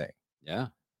insurance thing. Yeah.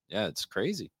 Yeah. It's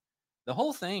crazy. The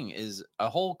whole thing is a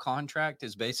whole contract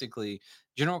is basically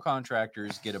general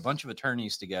contractors get a bunch of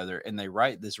attorneys together and they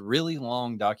write this really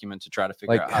long document to try to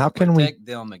figure Like, out how how to can we- protect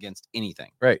them against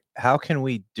anything. Right. How can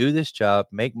we do this job,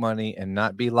 make money, and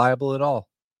not be liable at all?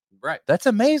 Right. That's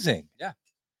amazing. Yeah.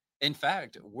 In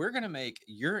fact, we're going to make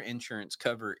your insurance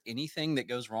cover anything that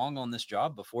goes wrong on this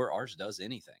job before ours does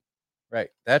anything. Right.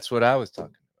 That's what I was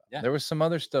talking about. Yeah. There was some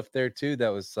other stuff there too that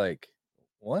was like,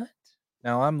 what?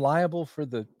 Now I'm liable for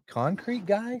the concrete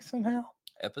guy somehow?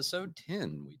 Episode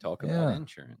 10, we talk about Yeah.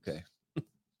 insurance. Okay.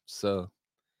 So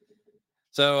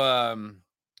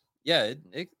yeah,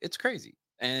 it's crazy.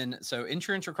 And so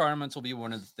insurance requirements will be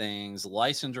one of the things,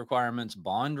 license requirements,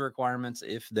 bond requirements,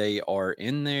 if they are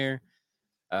in there.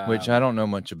 which I don't know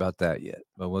much about that yet,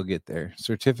 but we'll get there.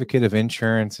 Certificate of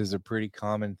insurance is a pretty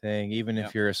common thing, even Yep.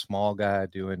 if you're a small guy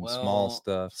doing small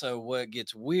stuff. So what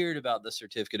gets weird about the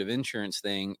certificate of insurance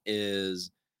thing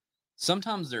is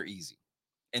sometimes they're easy.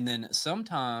 And then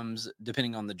sometimes,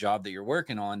 depending on the job that you're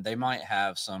working on, they might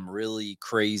have some really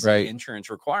crazy Right. insurance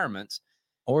requirements.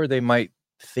 Or they might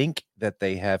think that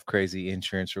they have crazy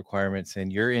insurance requirements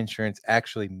and your insurance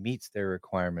actually meets their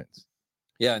requirements.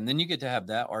 Yeah, and then you get to have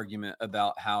that argument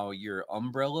about how your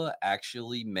umbrella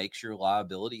actually makes your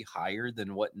liability higher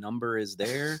than what number is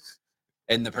there.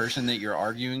 And the person that you're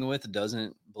arguing with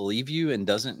doesn't believe you and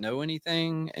doesn't know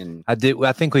anything. And I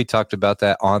think we talked about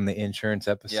that on the insurance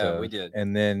episode. Yeah, we did.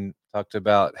 And then talked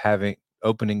about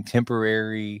opening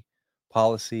temporary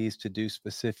policies to do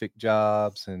specific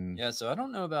jobs. And yeah, so I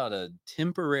don't know about a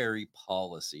temporary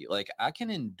policy. Like I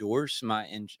can endorse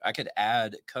I could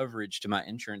add coverage to my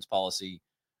insurance policy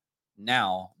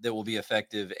now that will be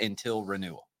effective until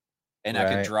renewal. And I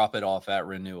could Right. drop it off at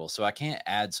renewal. So I can't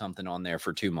add something on there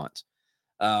for 2 months.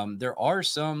 There are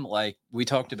some, like we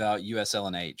talked about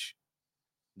USL&H,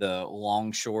 the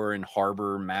longshore and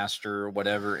harbor master,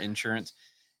 whatever insurance.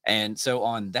 And so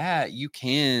on that, you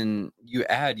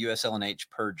add USL&H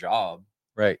per job.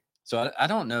 Right. So I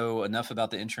don't know enough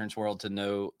about the insurance world to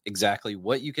know exactly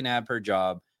what you can add per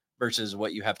job versus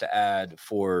what you have to add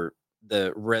for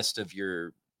the rest of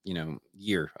your,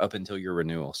 year up until your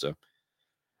renewal. So,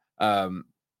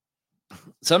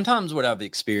 sometimes what I've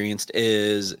experienced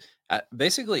is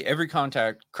basically every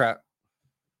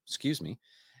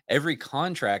every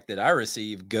contract that I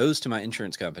receive goes to my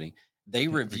insurance company. They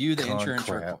review the insurance.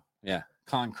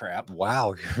 Con crap.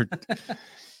 Wow.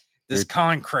 This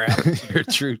con crap. Your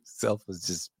true self was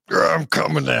just, I'm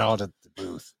coming out at the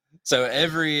booth. So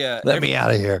every me out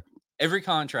of here. Every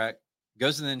contract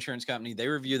goes to the insurance company. They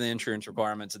review the insurance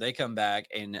requirements. They come back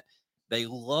and they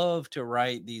love to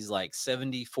write these like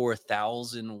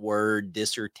 74,000 word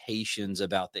dissertations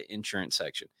about the insurance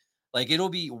section. Like it'll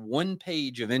be 1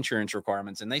 page of insurance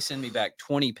requirements and they send me back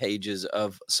 20 pages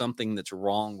of something that's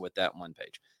wrong with that 1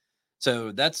 page.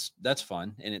 So that's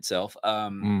fun in itself.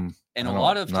 And a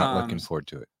lot of not times, looking forward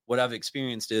to it. What I've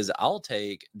experienced is I'll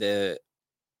take the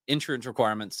insurance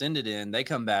requirements, send it in, they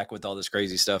come back with all this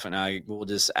crazy stuff, and I will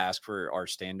just ask for our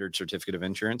standard certificate of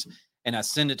insurance, and I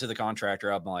send it to the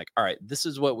contractor. I'm like, all right, this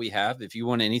is what we have. If you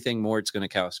want anything more, it's going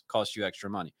to cost you extra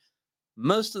money.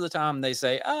 Most of the time they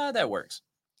say, that works.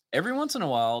 Every once in a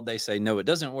while they say, no, it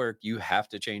doesn't work. You have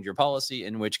to change your policy,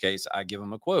 in which case I give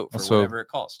them a quote for whatever it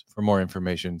costs. For more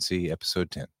information, see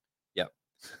episode 10. Yep.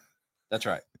 That's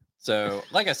right. So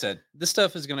like I said, this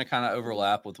stuff is going to kind of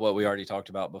overlap with what we already talked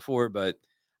about before, but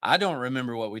I don't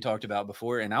remember what we talked about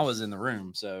before, and I was in the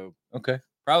room, so okay,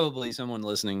 probably someone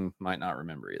listening might not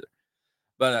remember either.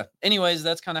 But anyways,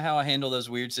 that's kind of how I handle those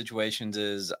weird situations.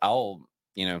 Is I'll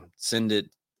send it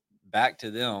back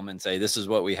to them and say, this is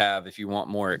what we have. If you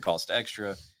want more, it costs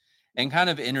extra, and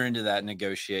kind of enter into that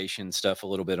negotiation stuff a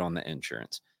little bit on the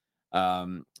insurance.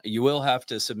 You will have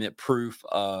to submit proof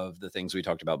of the things we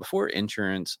talked about before: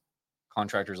 insurance,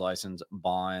 contractor's license,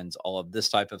 bonds, all of this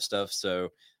type of stuff. So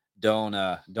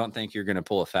don't think you're going to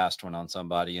pull a fast one on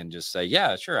somebody and just say,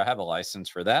 yeah, sure, I have a license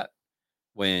for that,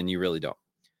 when you really don't.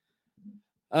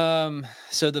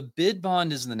 So the bid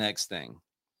bond is the next thing.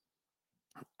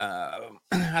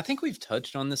 I think we've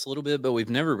touched on this a little bit, but we've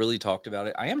never really talked about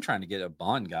it. I am trying to get a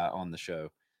bond guy on the show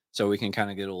so we can kind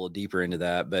of get a little deeper into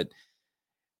that. But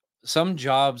some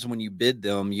jobs, when you bid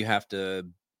them, you have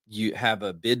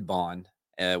a bid bond,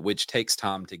 which takes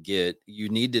time to get. You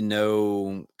need to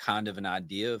know kind of an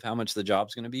idea of how much the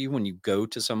job's going to be when you go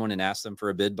to someone and ask them for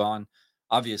a bid bond.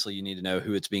 Obviously, you need to know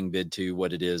who it's being bid to,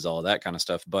 what it is, all that kind of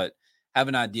stuff. But have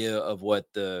an idea of what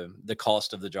the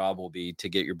cost of the job will be to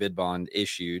get your bid bond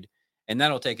issued. And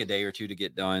that'll take a day or two to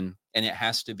get done. And it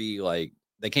has to be like,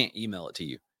 they can't email it to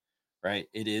you, right?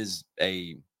 It is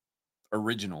a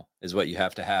original is what you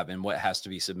have to have and what has to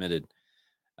be submitted.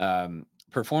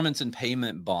 Performance and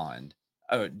payment bond.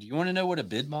 Oh, do you want to know what a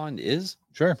bid bond is?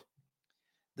 Sure.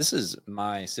 This is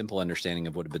my simple understanding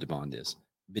of what a bid bond is.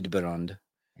 Bid bond.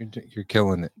 You're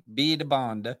killing it. Bid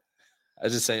bond. I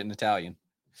just say it in Italian.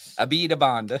 A bid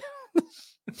bond.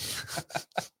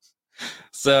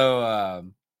 So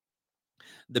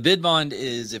the bid bond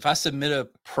is if I submit a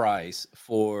price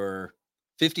for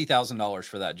 $50,000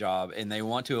 for that job and they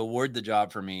want to award the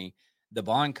job for me, the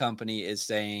bond company is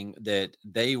saying that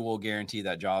they will guarantee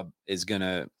that job is going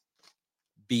to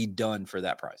be done for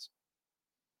that price.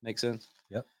 Make sense?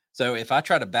 Yep. So if I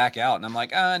try to back out and I'm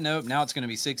like, nope, now it's going to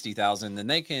be 60,000, then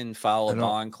they can file a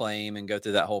bond claim and go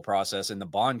through that whole process. And the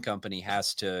bond company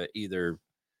has to either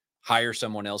hire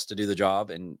someone else to do the job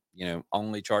and,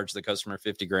 only charge the customer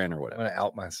 50 grand or I'm whatever. going to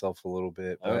out myself a little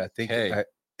bit, but Okay. I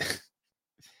think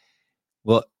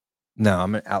well, no,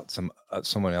 I'm going to out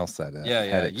someone else that Yeah.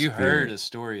 had You heard a experience.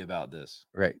 story about this.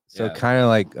 Right. So Yeah. kind of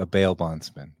like a bail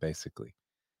bondsman, basically.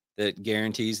 That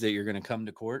guarantees that you're going to come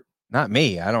to court. Not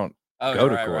me. I don't go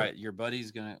to court. Right. Your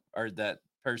buddy's going to, or that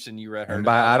person you heard And about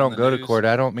by I on don't the go to news, court,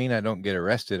 I don't mean I don't get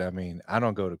arrested. I mean, I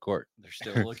don't go to court. they're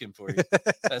still looking for you.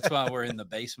 That's why we're in the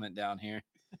basement down here.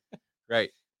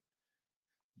 Right.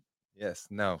 Yes.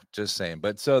 No, just saying.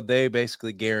 But so they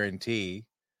basically guarantee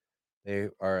they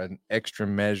are an extra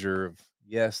measure of,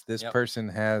 yes, this person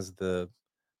has the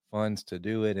funds to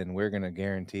do it, and we're going to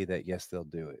guarantee that, yes, they'll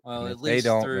do it. Well, And at if they least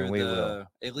don't, through then we will.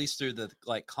 at least through the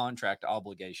like contract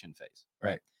obligation phase.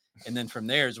 Right. And then from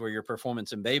there is where your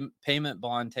performance and payment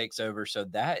bond takes over. So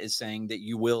that is saying that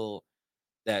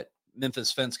that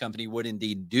Memphis Fence Company would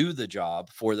indeed do the job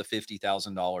for the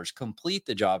 $50,000, complete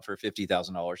the job for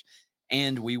 $50,000,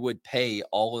 and we would pay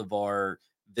all of our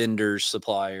vendors,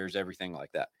 suppliers, everything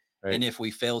like that. Right. And if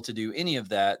we fail to do any of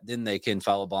that, then they can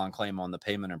file a bond claim on the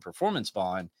payment and performance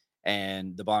bond,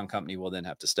 and the bond company will then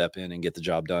have to step in and get the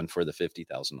job done for the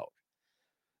 $50,000.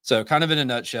 So kind of in a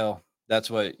nutshell, that's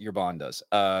what your bond does.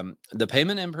 The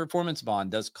payment and performance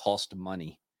bond does cost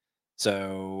money.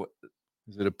 So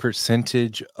is it a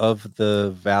percentage of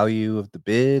the value of the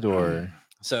bid, or?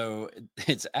 So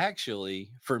it's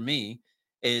actually, for me,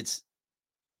 it's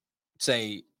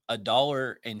say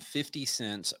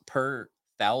 $1.50 per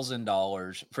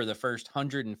 $1,000 for the first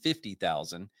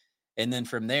 150,000. And then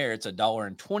from there, it's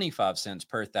 $1.25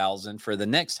 per thousand for the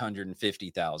next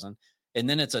 150,000. And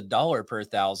then it's $1 per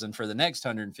thousand for the next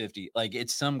 150. Like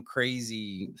it's some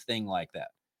crazy thing like that.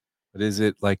 But is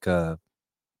it like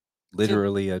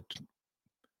literally a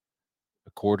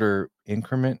quarter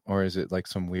increment, or is it like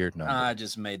some weird number? I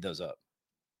just made those up.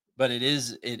 But it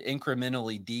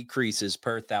incrementally decreases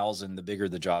per thousand the bigger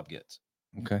the job gets.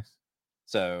 Okay.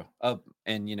 So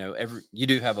and you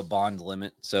do have a bond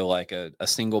limit. So like a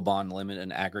single bond limit,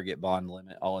 an aggregate bond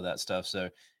limit, all of that stuff. So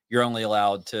you're only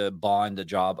allowed to bond a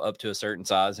job up to a certain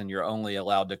size, and you're only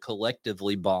allowed to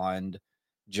collectively bond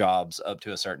jobs up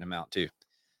to a certain amount too.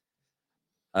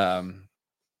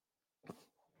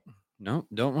 No,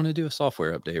 don't want to do a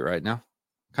software update right now.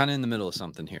 Kind of in the middle of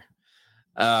something here.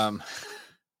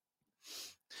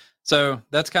 So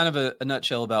that's kind of a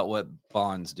nutshell about what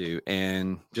bonds do.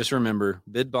 And just remember,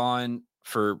 bid bond,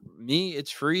 for me,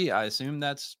 it's free. I assume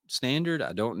that's standard.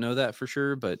 I don't know that for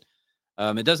sure, but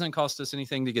it doesn't cost us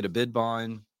anything to get a bid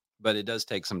bond, but it does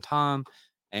take some time.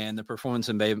 And the performance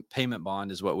and payment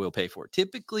bond is what we'll pay for.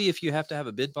 Typically, if you have to have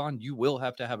a bid bond, you will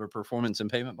have to have a performance and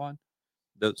payment bond.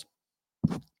 Those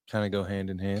kind of go hand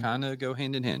in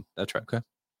hand. That's right. Okay.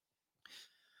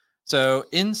 So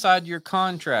inside your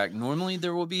contract, normally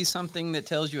there will be something that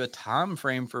tells you a time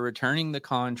frame for returning the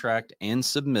contract and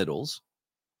submittals,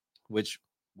 which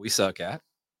we suck at.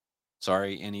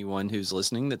 Sorry, anyone who's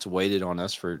listening that's waited on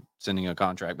us for sending a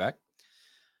contract back.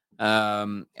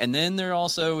 And then there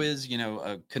also is,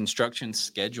 a construction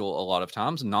schedule a lot of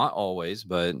times, not always,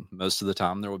 but most of the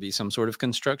time there will be some sort of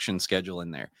construction schedule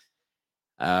in there.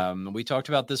 We talked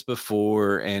about this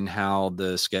before and how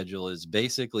the schedule is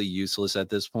basically useless at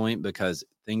this point because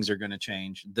things are going to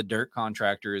change. The dirt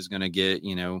contractor is going to get,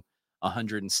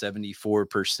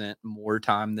 174% more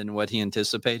time than what he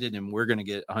anticipated, and we're going to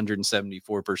get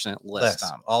 174% less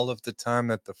time. All of the time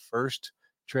that the first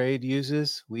trade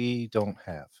uses, we don't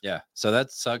have. Yeah. So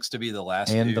that sucks to be the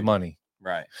last and dude. The money.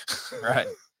 Right. Right.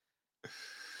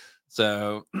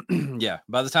 So yeah,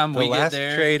 by the time we get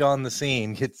there, trade on the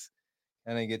scene gets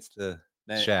the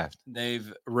shaft.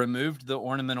 They've removed the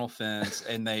ornamental fence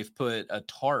and they've put a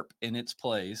tarp in its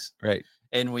place. Right.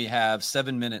 And we have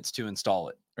 7 minutes to install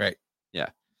it. Right. Yeah.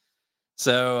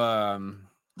 So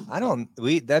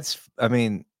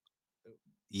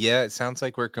yeah, it sounds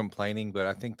like we're complaining, but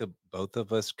I think both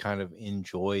of us kind of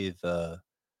enjoy that.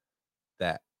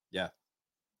 Yeah.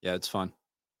 Yeah, it's fun.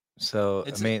 So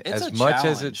it's as much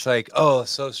as it's like, oh,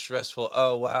 so stressful,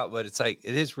 oh wow, but it's like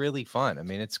it is really fun. I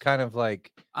mean, it's kind of like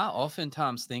I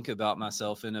oftentimes think about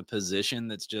myself in a position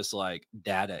that's just like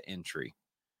data entry.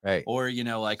 Right. or,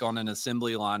 like on an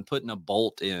assembly line, putting a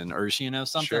bolt in, or,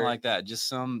 something Sure. like that, just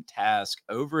some task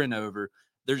over and over.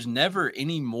 There's never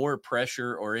any more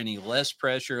pressure or any less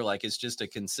pressure. Like, it's just a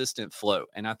consistent flow.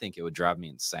 And I think it would drive me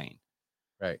insane.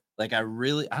 Right. Like, I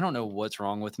don't know what's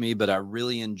wrong with me, but I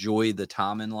really enjoy the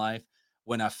time in life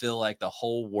when I feel like the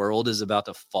whole world is about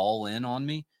to fall in on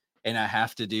me and I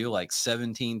have to do like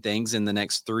 17 things in the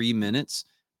next 3 minutes.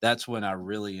 That's when I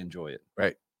really enjoy it.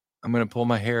 Right. I'm going to pull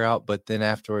my hair out, but then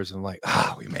afterwards I'm like,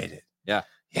 we made it. Yeah.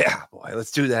 Yeah, boy,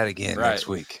 let's do that again next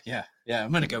week. Yeah. Yeah. I'm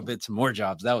going to go bid some more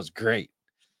jobs. That was great.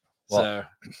 Well,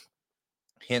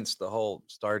 hence the whole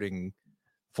starting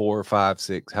 4, 5,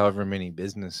 6, however many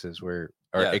businesses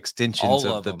extensions all of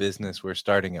of the them. business we're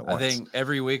starting at I once. think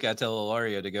every week I tell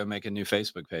Ilaria to go make a new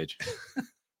Facebook page.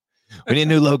 We need a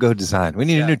new logo design. We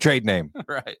need a new trade name.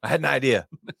 Right. I had an idea.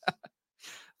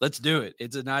 Let's do it.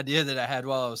 It's an idea that I had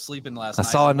while I was sleeping last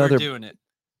night. We're doing it.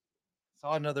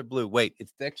 Saw another blue. Wait,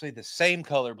 it's actually the same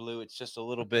color blue. It's just a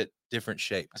little bit different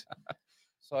shaped.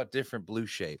 Saw a different blue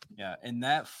shape. Yeah, and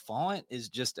that font is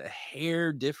just a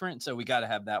hair different, so we got to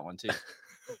have that one too.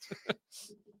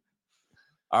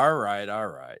 All right.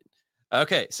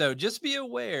 Okay, so just be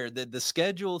aware that the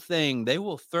schedule thing, they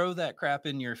will throw that crap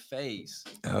in your face.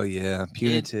 Oh yeah,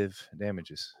 punitive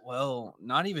damages. Well,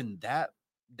 not even that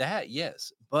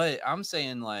yes, but I'm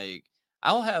saying like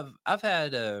I've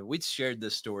had we shared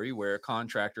this story where a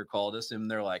contractor called us and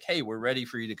they're like, "Hey, we're ready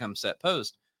for you to come set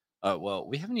post." Well,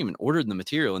 we haven't even ordered the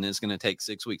material and it's going to take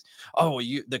 6 weeks. Oh, well,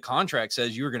 the contract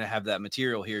says you were going to have that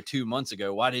material here 2 months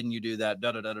ago. Why didn't you do that?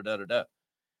 Da da da da da da.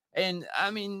 And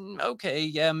I mean, okay,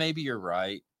 yeah, maybe you're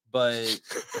right, but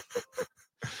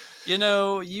you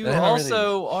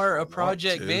also are a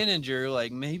project manager.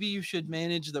 Like, maybe you should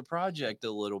manage the project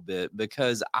a little bit,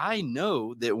 because I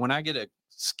know that when I get a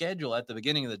schedule at the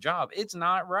beginning of the job, it's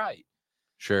not right.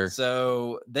 Sure.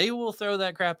 So they will throw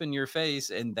that crap in your face,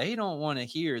 and they don't want to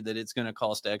hear that it's going to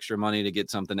cost extra money to get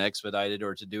something expedited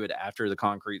or to do it after the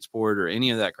concrete's poured or any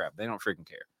of that crap. They don't freaking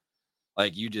care.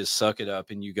 Like, you just suck it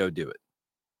up and you go do it.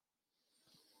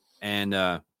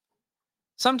 And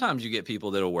sometimes you get people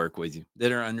that'll work with you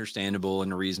that are understandable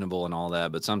and reasonable and all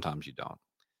that, but sometimes you don't.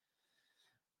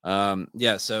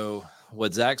 Yeah. So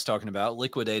what Zach's talking about,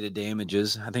 liquidated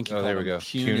damages. I think you call them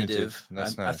punitive.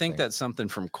 I think that's something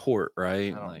from court,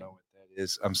 right? I don't know what that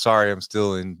is. I'm sorry. I'm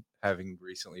still having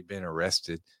recently been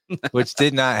arrested, which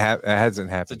did not happen. It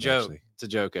hasn't happened. It's a joke. Actually. It's a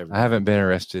joke. I haven't been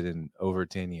arrested in over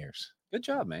 10 years. Good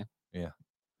job, man. Yeah.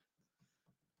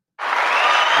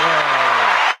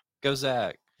 Yay. Go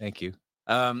Zach. Thank you.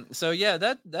 So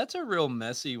yeah, that's a real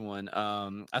messy one.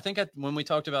 I think when we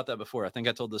talked about that before, I think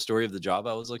I told the story of the job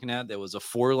I was looking at. There was a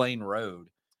 4-lane road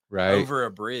over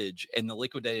a bridge, and the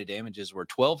liquidated damages were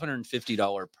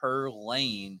 $1,250 per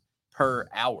lane per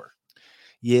hour.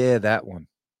 Yeah, that one.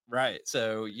 Right.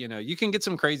 So, you can get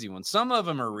some crazy ones. Some of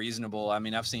them are reasonable. I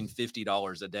mean, I've seen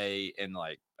 $50 a day, and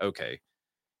like, okay,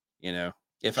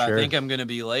 if I think I'm going to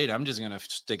be late, I'm just going to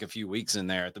stick a few weeks in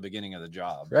there at the beginning of the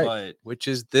job. Right. But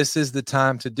this is the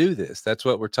time to do this. That's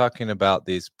what we're talking about,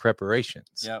 these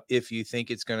preparations. Yep. If you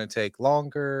think it's going to take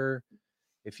longer,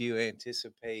 if you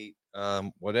anticipate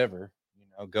whatever,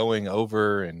 going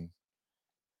over, and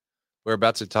we're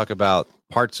about to talk about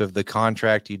parts of the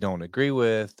contract you don't agree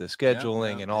with, the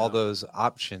scheduling, and all those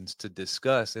options to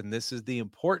discuss. And this is the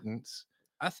importance,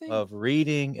 I think, of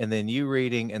reading, and then you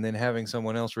reading, and then having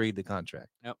someone else read the contract.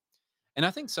 Yep. And I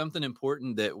think something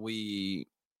important that we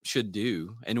should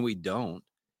do, and we don't,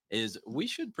 is we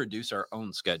should produce our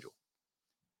own schedule.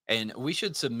 And we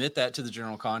should submit that to the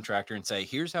general contractor and say,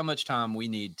 here's how much time we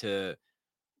need to,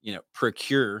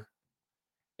 procure.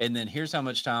 And then here's how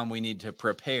much time we need to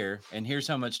prepare. And here's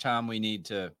how much time we need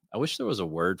to, I wish there was a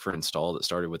word for install that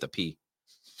started with a P.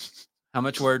 How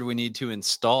much word we need to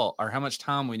install, or how much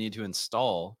time we need to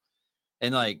install.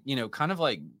 And kind of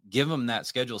like give them that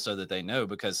schedule so that they know,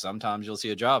 because sometimes you'll see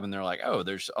a job and they're like, oh,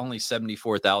 there's only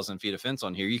 74,000 feet of fence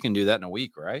on here. You can do that in a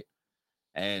week. Right.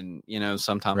 And,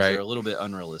 sometimes they're a little bit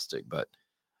unrealistic, but,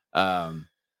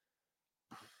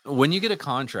 when you get a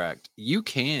contract, you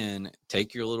can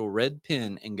take your little red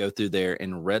pen and go through there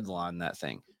and redline that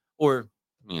thing, or,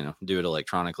 do it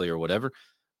electronically or whatever.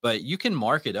 But you can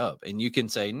mark it up and you can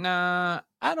say, nah,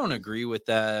 I don't agree with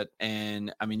that.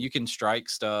 And I mean, you can strike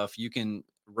stuff, you can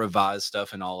revise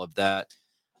stuff and all of that.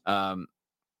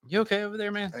 You okay over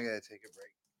there, man? I gotta take a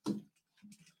break.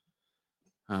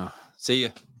 Oh, see ya.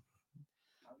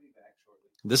 I'll be back shortly.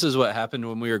 This is what happened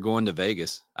when we were going to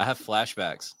Vegas. I have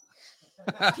flashbacks.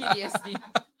 PTSD.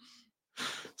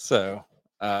 So,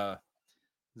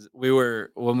 when we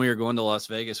were going to Las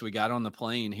Vegas, we got on the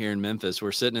plane here in Memphis.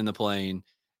 We're sitting in the plane,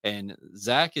 And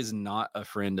Zach is not a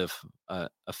friend of a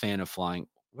fan of flying.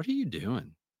 What are you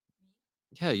doing?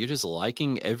 Yeah, you're just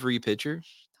liking every picture. Don't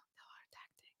tell our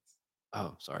tactics.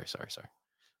 Oh, sorry.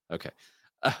 Okay.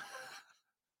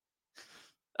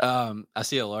 I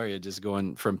see Ilaria just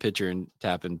going from picture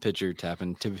tapping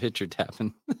to picture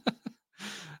tapping.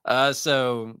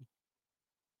 So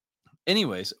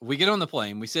anyways, we get on the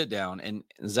plane, we sit down, and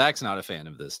Zach's not a fan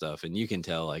of this stuff, and you can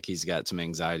tell like he's got some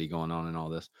anxiety going on and all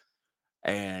this.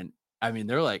 And I mean,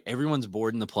 they're like everyone's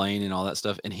boarding the plane and all that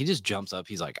stuff, and he just jumps up.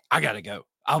 He's like, "I gotta go.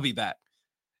 I'll be back."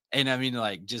 And I mean,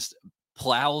 like, just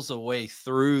plows away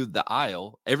through the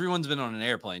aisle. Everyone's been on an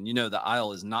airplane. You know, the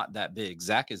aisle is not that big.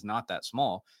 Zach is not that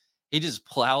small. He just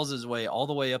plows his way all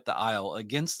the way up the aisle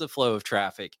against the flow of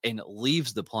traffic and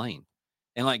leaves the plane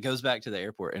and like goes back to the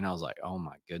airport. And I was like, oh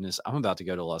my goodness, I'm about to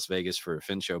go to Las Vegas for a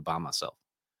fin show by myself.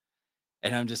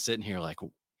 And I'm just sitting here like,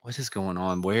 what is going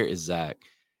on? Where is Zach?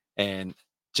 And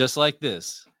just like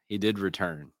this, he did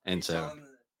return. And so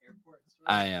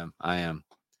I am.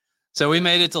 So we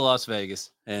made it to Las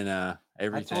Vegas and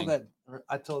everything.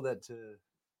 I told that to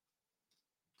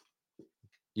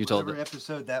You told whatever it.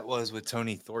 episode that was with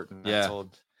Tony Thornton. Yeah. I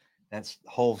told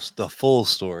the full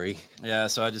story. Yeah,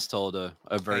 so I just told a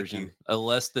version, you. a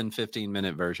less than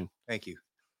 15-minute version. Thank you.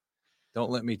 Don't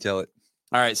let me tell it.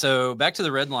 All right, so back to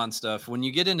the red line stuff. When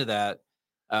you get into that,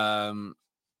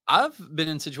 I've been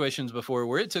in situations before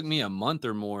where it took me a month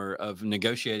or more of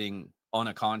negotiating on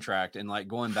a contract and like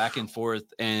going back and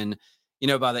forth. And, you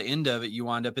know, by the end of it, you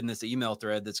wind up in this email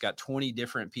thread that's got 20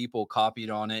 different people copied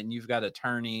on it. And you've got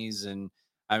attorneys. And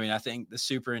I mean, I think the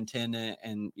superintendent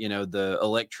and, you know, the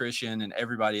electrician and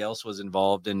everybody else was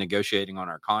involved in negotiating on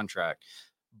our contract.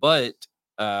 But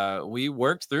we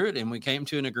worked through it and we came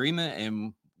to an agreement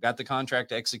and got the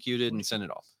contract executed and sent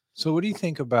it off. So what do you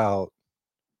think about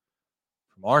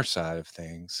from our side of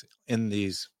things in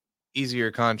these easier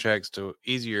contractors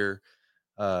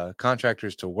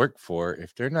to work for?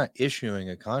 If they're not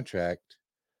issuing a contract,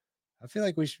 I feel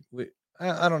like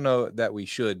I don't know that we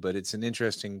should, but it's an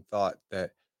interesting thought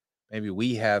that maybe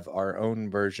we have our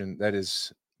own version that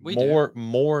is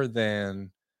more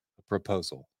than a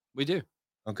proposal. We do.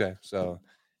 Okay. So,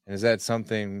 and is that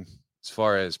something as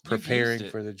far as preparing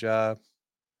for the job?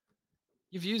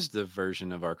 You've used the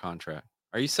version of our contract.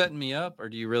 Are you setting me up or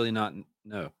do you really not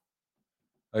know?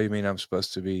 Oh, you mean I'm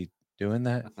supposed to be doing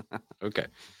that? Okay.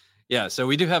 Yeah. So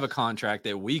we do have a contract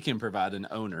that we can provide an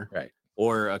owner. Right.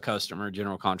 Or a customer,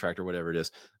 general contractor, whatever it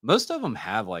is. Most of them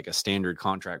have like a standard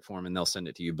contract form and they'll send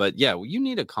it to you. But yeah, you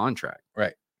need a contract.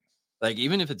 Right. Like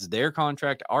even if it's their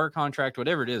contract, our contract,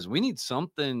 whatever it is, we need some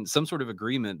sort of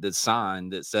agreement that's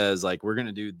signed that says like we're going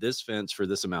to do this fence for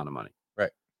this amount of money.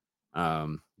 Right.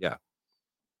 Yeah.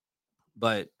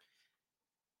 But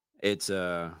it's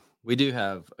we do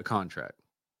have a contract.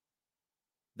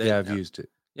 Yeah, I've used it.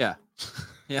 Yeah.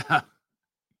 Yeah.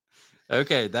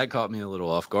 Okay, that caught me a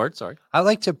little off guard. Sorry. I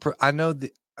like to. I know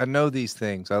these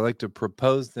things. I like to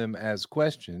propose them as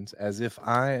questions, as if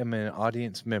I am an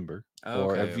audience member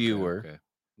or a viewer. Okay.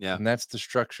 Yeah, and that's the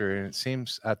structure. And it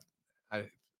seems,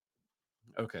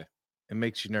 okay. It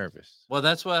makes you nervous. Well,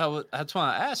 that's why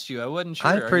I asked you. I wasn't sure.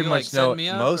 I pretty much know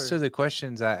most of the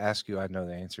questions I ask you. I know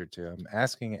the answer to. I'm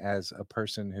asking as a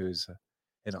person who's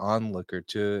an onlooker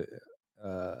to.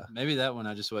 Maybe that one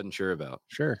I just wasn't sure about.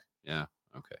 Sure. Yeah.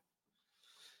 Okay.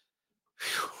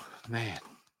 Whew, man.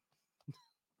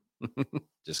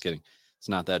 Just kidding. It's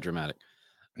not that dramatic.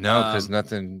 No, because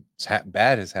nothing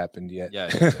bad has happened yet. Yeah.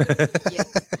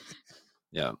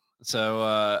 Yeah.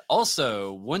 So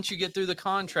also, once you get through the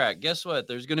contract, guess what?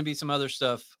 There's going to be some other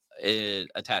stuff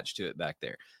attached to it back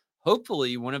there.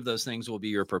 Hopefully, one of those things will be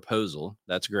your proposal.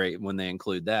 That's great when they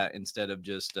include that instead of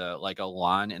just like a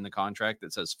line in the contract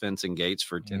that says fence and gates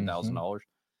for $10,000.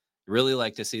 Really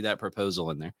like to see that proposal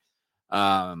in there.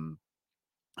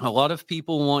 A lot of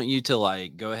people want you to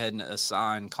like go ahead and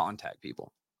assign contact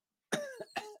people.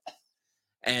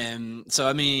 And so,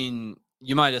 I mean,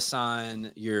 you might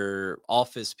assign your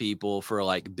office people for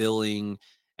like billing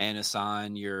and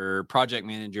assign your project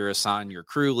manager, assign your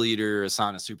crew leader,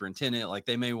 assign a superintendent. Like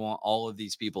they may want all of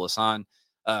these people assign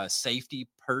a safety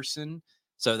person.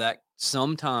 So that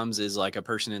sometimes is like a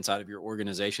person inside of your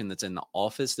organization that's in the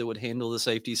office that would handle the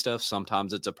safety stuff.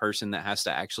 Sometimes it's a person that has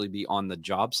to actually be on the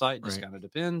job site. Just kind of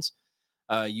depends.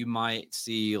 You might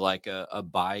see like a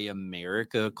Buy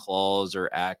America clause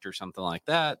or act or something like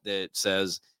that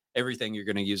says everything you're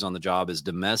going to use on the job is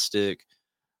domestic.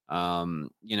 You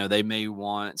know, they may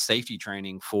want safety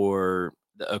training for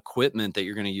the equipment that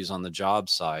you're going to use on the job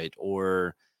site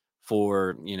or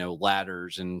for, you know,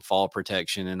 ladders and fall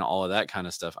protection and all of that kind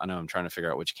of stuff. I know I'm trying to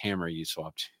figure out which camera you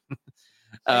swapped.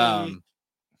 Um,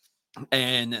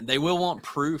 and they will want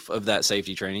proof of that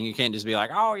safety training. You can't just be like,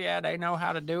 oh, yeah, they know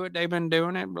how to do it. They've been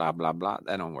doing it, blah, blah, blah.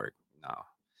 That don't work. No.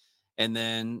 And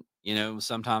then,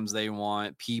 sometimes they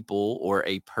want people or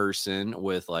a person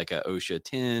with like a OSHA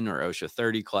 10 or OSHA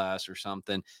 30 class or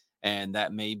something. And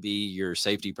that may be your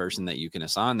safety person that you can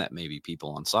assign. That may be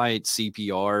people on site,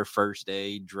 CPR, first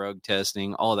aid, drug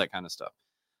testing, all that kind of stuff.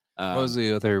 What was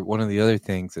one of the other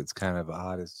things that's kind of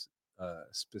odd is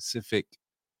specific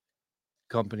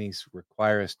companies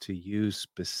require us to use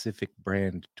specific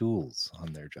brand tools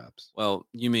on their jobs. Well,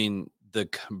 you mean the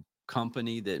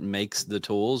company that makes the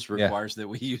tools requires that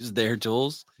we use their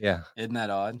tools? Yeah. Isn't that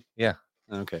odd? Yeah.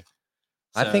 Okay.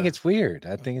 I think it's weird.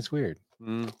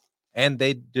 And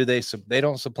they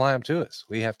don't supply them to us.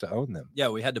 We have to own them. Yeah,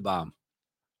 we had to buy them.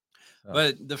 Oh.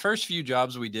 But the first few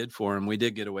jobs we did for them, we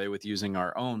did get away with using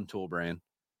our own tool brand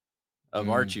of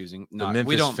our choosing. The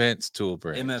Memphis Fence tool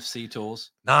brand. MFC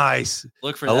tools. Nice.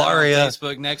 Look for that on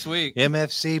Facebook next week.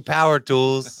 MFC Power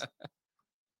Tools.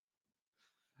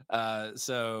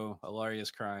 So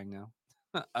Alaria's crying now.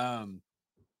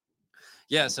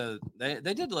 Yeah, so they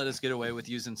did let us get away with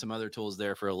using some other tools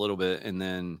there for a little bit, and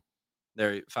then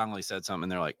they finally said something.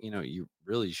 And they're like, you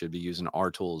really should be using our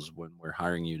tools when we're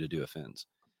hiring you to do a fence.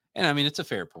 And I mean, it's a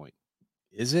fair point.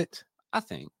 Is it? I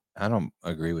think. I don't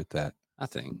agree with that. I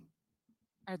think.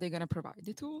 Are they going to provide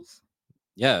the tools?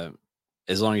 Yeah,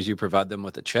 as long as you provide them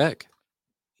with a check.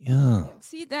 Yeah.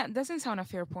 See, that doesn't sound a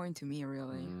fair point to me,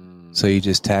 really. So you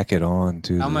just tack it on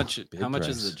to how much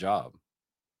is the job?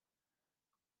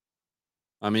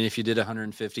 I mean, if you did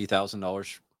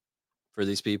 $150,000 for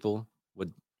these people,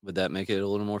 would that make it a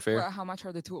little more fair? Well, how much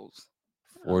are the tools?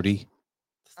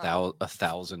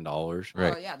 $1,000.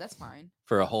 Right. Oh, yeah, that's fine.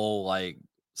 For a whole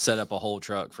set up a whole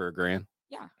truck for $1,000.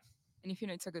 Yeah, and if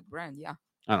it's a good brand, yeah.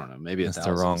 I don't know. Maybe it's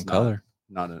the wrong color.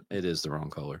 It is the wrong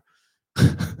color.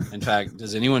 In fact,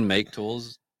 does anyone make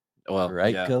tools? Well,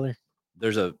 color.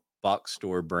 There's a box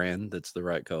store brand that's the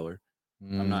right color.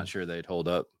 I'm not sure they'd hold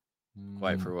up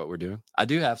quite for what we're doing. I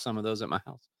do have some of those at my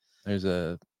house.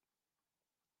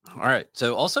 All right.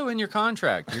 So also in your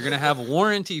contract, you're going to have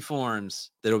warranty forms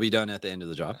that'll be done at the end of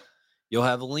the job. You'll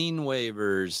have lien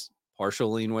waivers,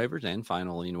 partial lien waivers, and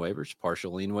final lien waivers.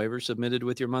 Partial lien waivers submitted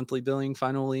with your monthly billing.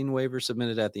 Final lien waiver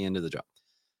submitted at the end of the job.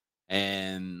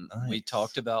 And we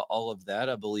talked about all of that,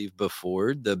 I believe,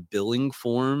 before. The billing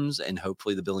forms and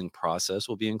hopefully the billing process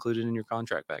will be included in your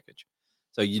contract package.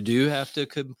 So you do have to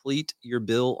complete your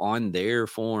bill on their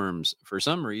forms. For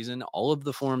some reason, all of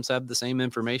the forms have the same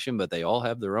information, but they all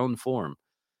have their own form.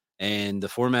 And the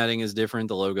formatting is different.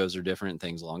 The logos are different,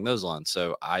 things along those lines.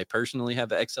 So I personally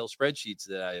have Excel spreadsheets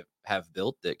that I have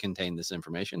built that contain this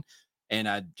information. And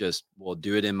I just will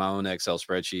do it in my own Excel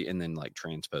spreadsheet and then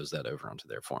transpose that over onto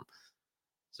their form.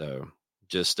 So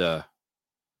just,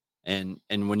 and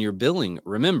when you're billing,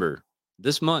 remember,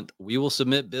 this month, we will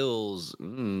submit bills,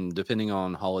 depending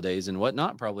on holidays and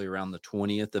whatnot, probably around the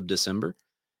 20th of December.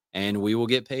 And we will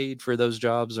get paid for those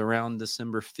jobs around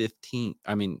December 15th.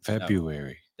 I mean,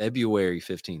 February. February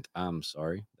 15th. I'm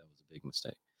sorry. That was a big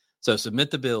mistake. So submit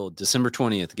the bill December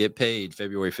 20th, get paid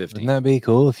February 15th. Wouldn't that be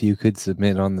cool if you could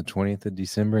submit on the 20th of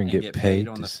December and get paid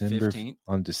on December, the 15th?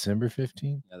 On December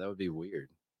 15th? Yeah, that would be weird.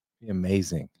 Be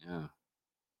amazing. Yeah.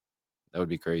 That would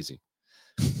be crazy.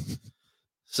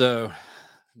 So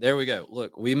there we go.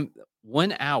 Look,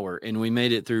 1 hour and we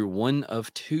made it through one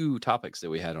of two topics that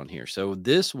we had on here. So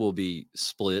this will be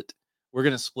split. We're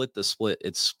going to split the split.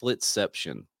 It's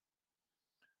splitception.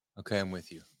 Okay, I'm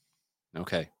with you.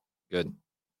 Okay, good.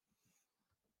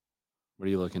 What are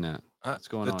you looking at? What's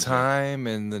going on? The time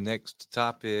here? And the next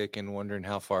topic and wondering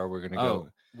how far we're going to go.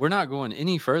 We're not going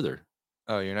any further.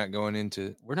 Oh, you're not going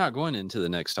into... We're not going into the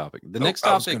next topic. The next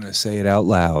topic... I was going to say it out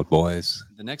loud, boys.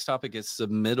 The next topic is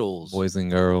submittals. Boys and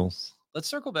girls. Let's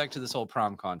circle back to this whole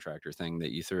prime contractor thing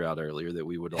that you threw out earlier that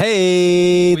we would...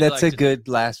 That's a good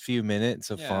last few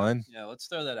minutes of fun. Yeah, let's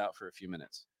throw that out for a few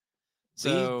minutes.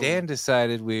 So Dan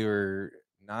decided we were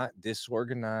not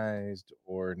disorganized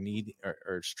or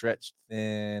or stretched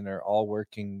thin or all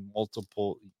working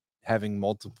having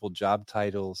multiple job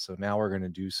titles. So now we're going to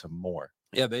do some more.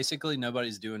 Yeah, basically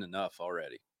nobody's doing enough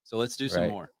already. So let's do some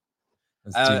more.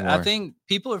 Let's do more. I think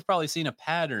people have probably seen a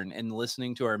pattern in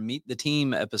listening to our Meet the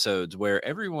Team episodes where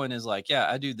everyone is like, yeah,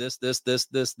 I do this, and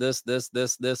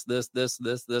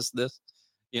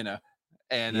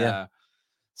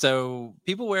so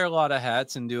people wear a lot of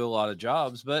hats and do a lot of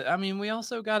jobs, but I mean, we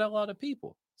also got a lot of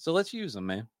people. So let's use them,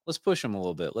 man. Let's push them a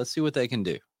little bit. Let's see what they can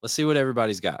do. Let's see what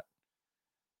everybody's got.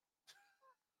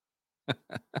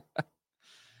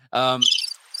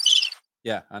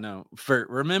 Yeah, I know.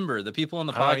 Remember, the people on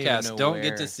the I don't even podcast know don't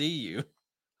get to where. see you.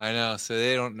 I know, so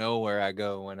they don't know where I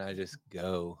go when I just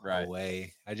go Right.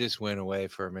 away. I just went away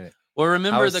for a minute. Well,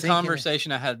 remember was the thinking-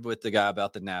 conversation I had with the guy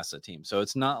about the NASA team. So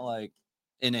it's not like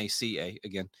NACA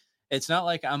again. It's not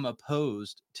like I'm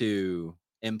opposed to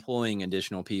employing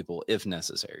additional people if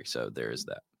necessary. So there is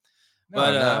that. No,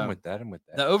 But no, I'm with that. I'm with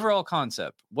the that. overall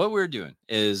concept, what we're doing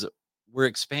is we're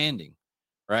expanding,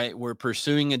 right? We're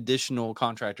pursuing additional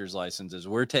contractors licenses.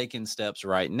 We're taking steps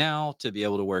right now to be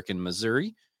able to work in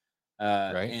Missouri.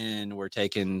 Right. And we're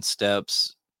taking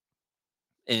steps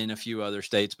in a few other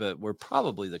states, but we're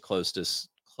probably the closest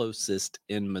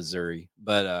in Missouri.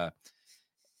 But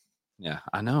yeah,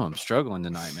 I know I'm struggling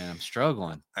tonight, man. I'm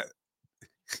struggling. Do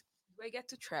I get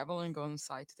to travel and go on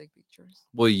site to take pictures?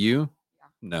 Will you? Yeah.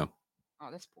 No. Oh,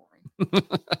 that's boring.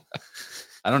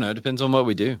 I don't know. It depends on what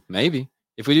we do. Maybe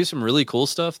if we do some really cool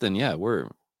stuff, then yeah, we're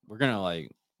gonna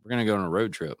go on a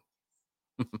road trip.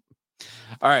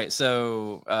 All right,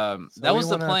 so that we was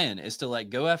the wanna- plan, is to like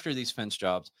go after these fence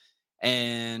jobs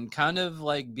and kind of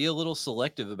like be a little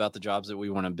selective about the jobs that we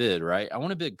want to bid. Right? I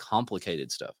want to bid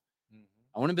complicated stuff.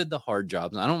 I want to bid the hard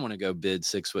jobs. I don't want to go bid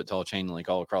 6-foot tall chain link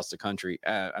all across the country.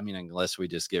 I mean, unless we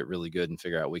just get really good and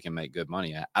figure out we can make good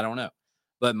money. I don't know.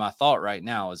 But my thought right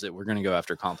now is that we're going to go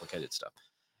after complicated stuff.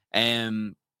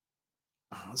 And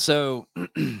so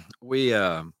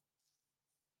I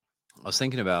was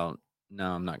thinking about,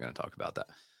 no, I'm not going to talk about that.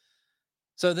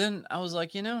 So then I was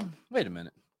like, wait a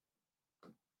minute.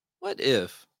 What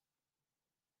if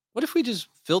we just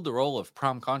filled the role of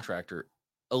prime contractor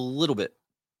a little bit?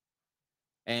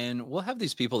 And we'll have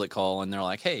these people that call and they're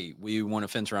like, hey, we want to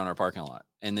fence around our parking lot.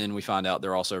 And then we find out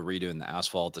they're also redoing the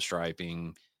asphalt, the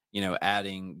striping,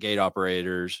 adding gate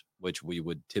operators, which we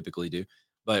would typically do,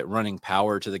 but running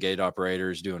power to the gate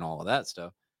operators, doing all of that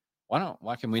stuff.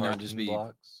 Why can we not just Parking be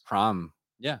blocks. prime?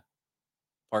 Yeah.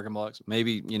 Parking blocks.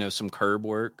 Maybe, some curb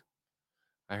work.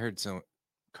 I heard some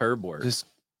Curb work. just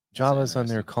Java's on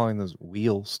there interesting. calling those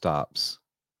wheel stops.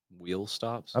 Wheel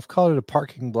stops. I've called it a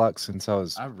parking block since I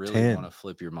was I really 10. want to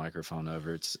flip your microphone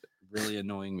over. It's really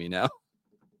annoying me now.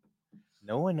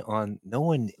 No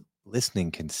one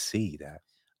listening can see that.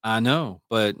 I know,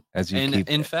 but As you and keep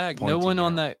in fact, no pointing one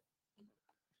on out. that.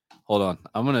 Hold on,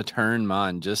 I'm gonna turn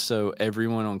mine just so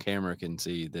everyone on camera can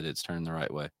see that it's turned the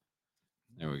right way.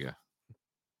 There we go.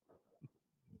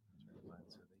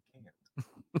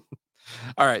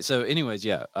 All right. So, anyways,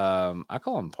 yeah, I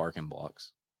call them parking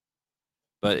blocks.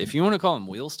 But if you want to call them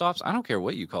wheel stops, I don't care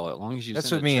what you call it, as long as you That's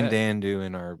send what a me and check. Dan do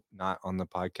in our not on the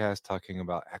podcast, talking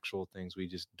about actual things. We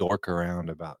just dork around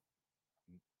about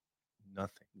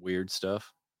nothing. Weird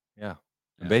stuff. Yeah.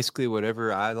 Yeah. Basically,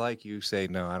 whatever I like, you say,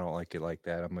 no, I don't like it like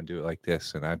that. I'm going to do it like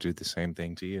this. And I do the same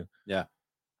thing to you. Yeah.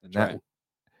 And That's right.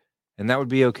 that would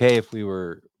be okay if we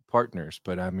were partners,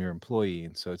 but I'm your employee.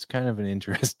 And so it's kind of an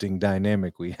interesting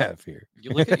dynamic we have here.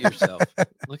 You look at yourself.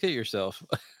 Look at yourself.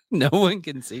 No one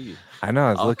can see you. I know.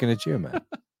 I was Oh. looking at you, man.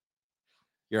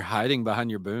 You're hiding behind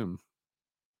your boom.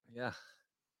 Yeah.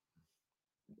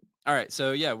 All right,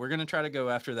 so yeah, we're gonna try to go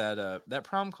after that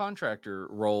prime contractor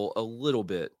role a little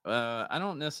bit. I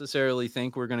don't necessarily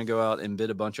think we're gonna go out and bid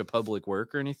a bunch of public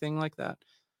work or anything like that.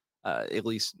 At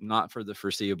least not for the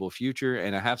foreseeable future.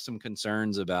 And I have some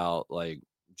concerns about like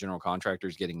general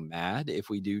contractors getting mad if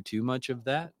we do too much of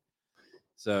that.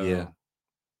 So Yeah.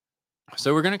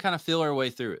 So we're gonna kind of feel our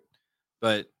way through it,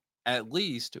 but at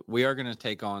least we are gonna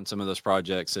take on some of those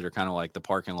projects that are kind of like the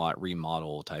parking lot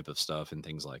remodel type of stuff and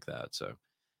things like that. So.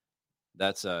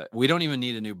 That's we don't even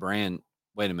need a new brand.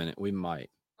 Wait a minute, we might.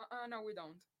 No, we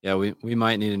don't. Yeah, we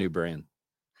might need a new brand.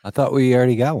 I thought we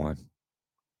already got one.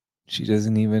 She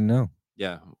doesn't even know.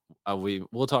 Yeah,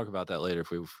 we'll talk about that later if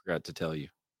we forgot to tell you.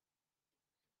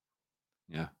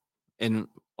 Yeah, and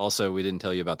also we didn't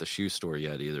tell you about the shoe store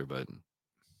yet either, but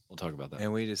we'll talk about that.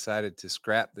 And we decided to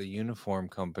scrap the uniform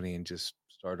company and just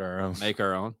start our own. Make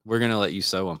our own. We're gonna let you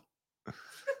sew them.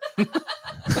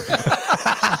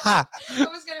 I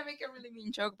was gonna make a really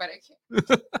mean joke, but I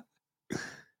can't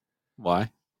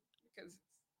Why? because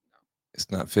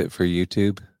It's not fit for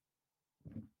YouTube.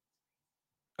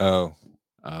 Oh,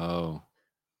 Oh,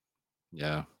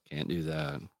 yeah, can't do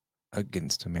that.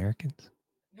 against Americans?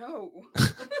 no.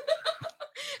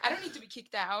 I don't need to be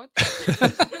kicked out.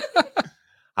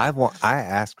 I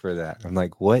ask for that. I'm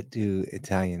like, what do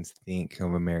Italians think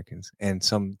of Americans? And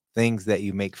some things that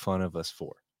you make fun of us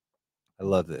for. I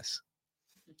love this.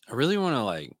 I really want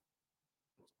to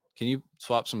can you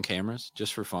swap some cameras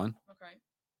just for fun? Okay.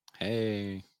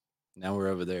 Hey, now we're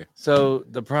over there. So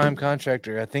the prime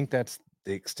contractor, I think that's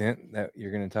the extent that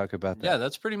you're going to talk about that? Yeah,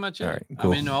 that's pretty much it. All right, I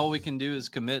cool. mean, all we can do is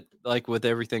commit, like with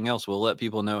everything else. We'll let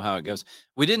people know how it goes.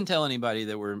 We didn't tell anybody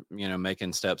that we're,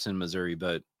 making steps in Missouri,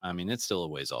 but I mean, it's still a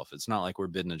ways off. It's not like we're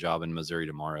bidding a job in Missouri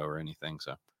tomorrow or anything.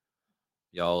 So,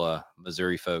 y'all,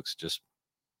 Missouri folks, just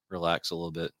relax a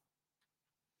little bit.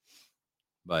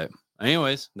 But,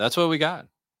 anyways, that's what we got.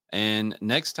 And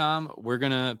next time we're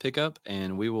going to pick up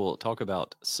and we will talk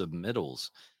about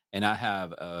submittals. And I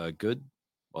have a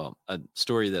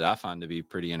story that I find to be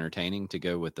pretty entertaining to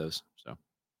go with those. So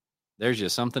there's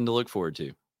just something to look forward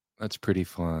to. That's pretty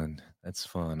fun. That's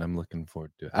fun. I'm looking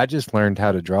forward to it. I just learned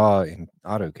how to draw in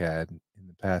AutoCAD in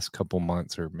the past couple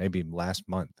months, or maybe last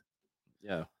month.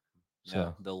 Yeah.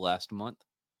 So the last month.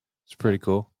 It's pretty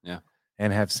cool. Yeah.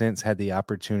 And have since had the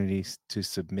opportunity to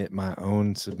submit my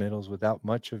own submittals without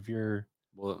much of your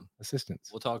assistance.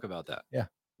 We'll talk about that. Yeah.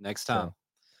 Next time. So,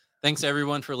 thanks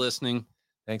everyone for listening.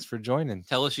 Thanks for joining.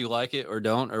 Tell us you like it or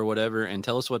don't or whatever, and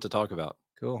tell us what to talk about.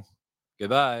 Cool.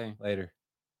 Goodbye. Later.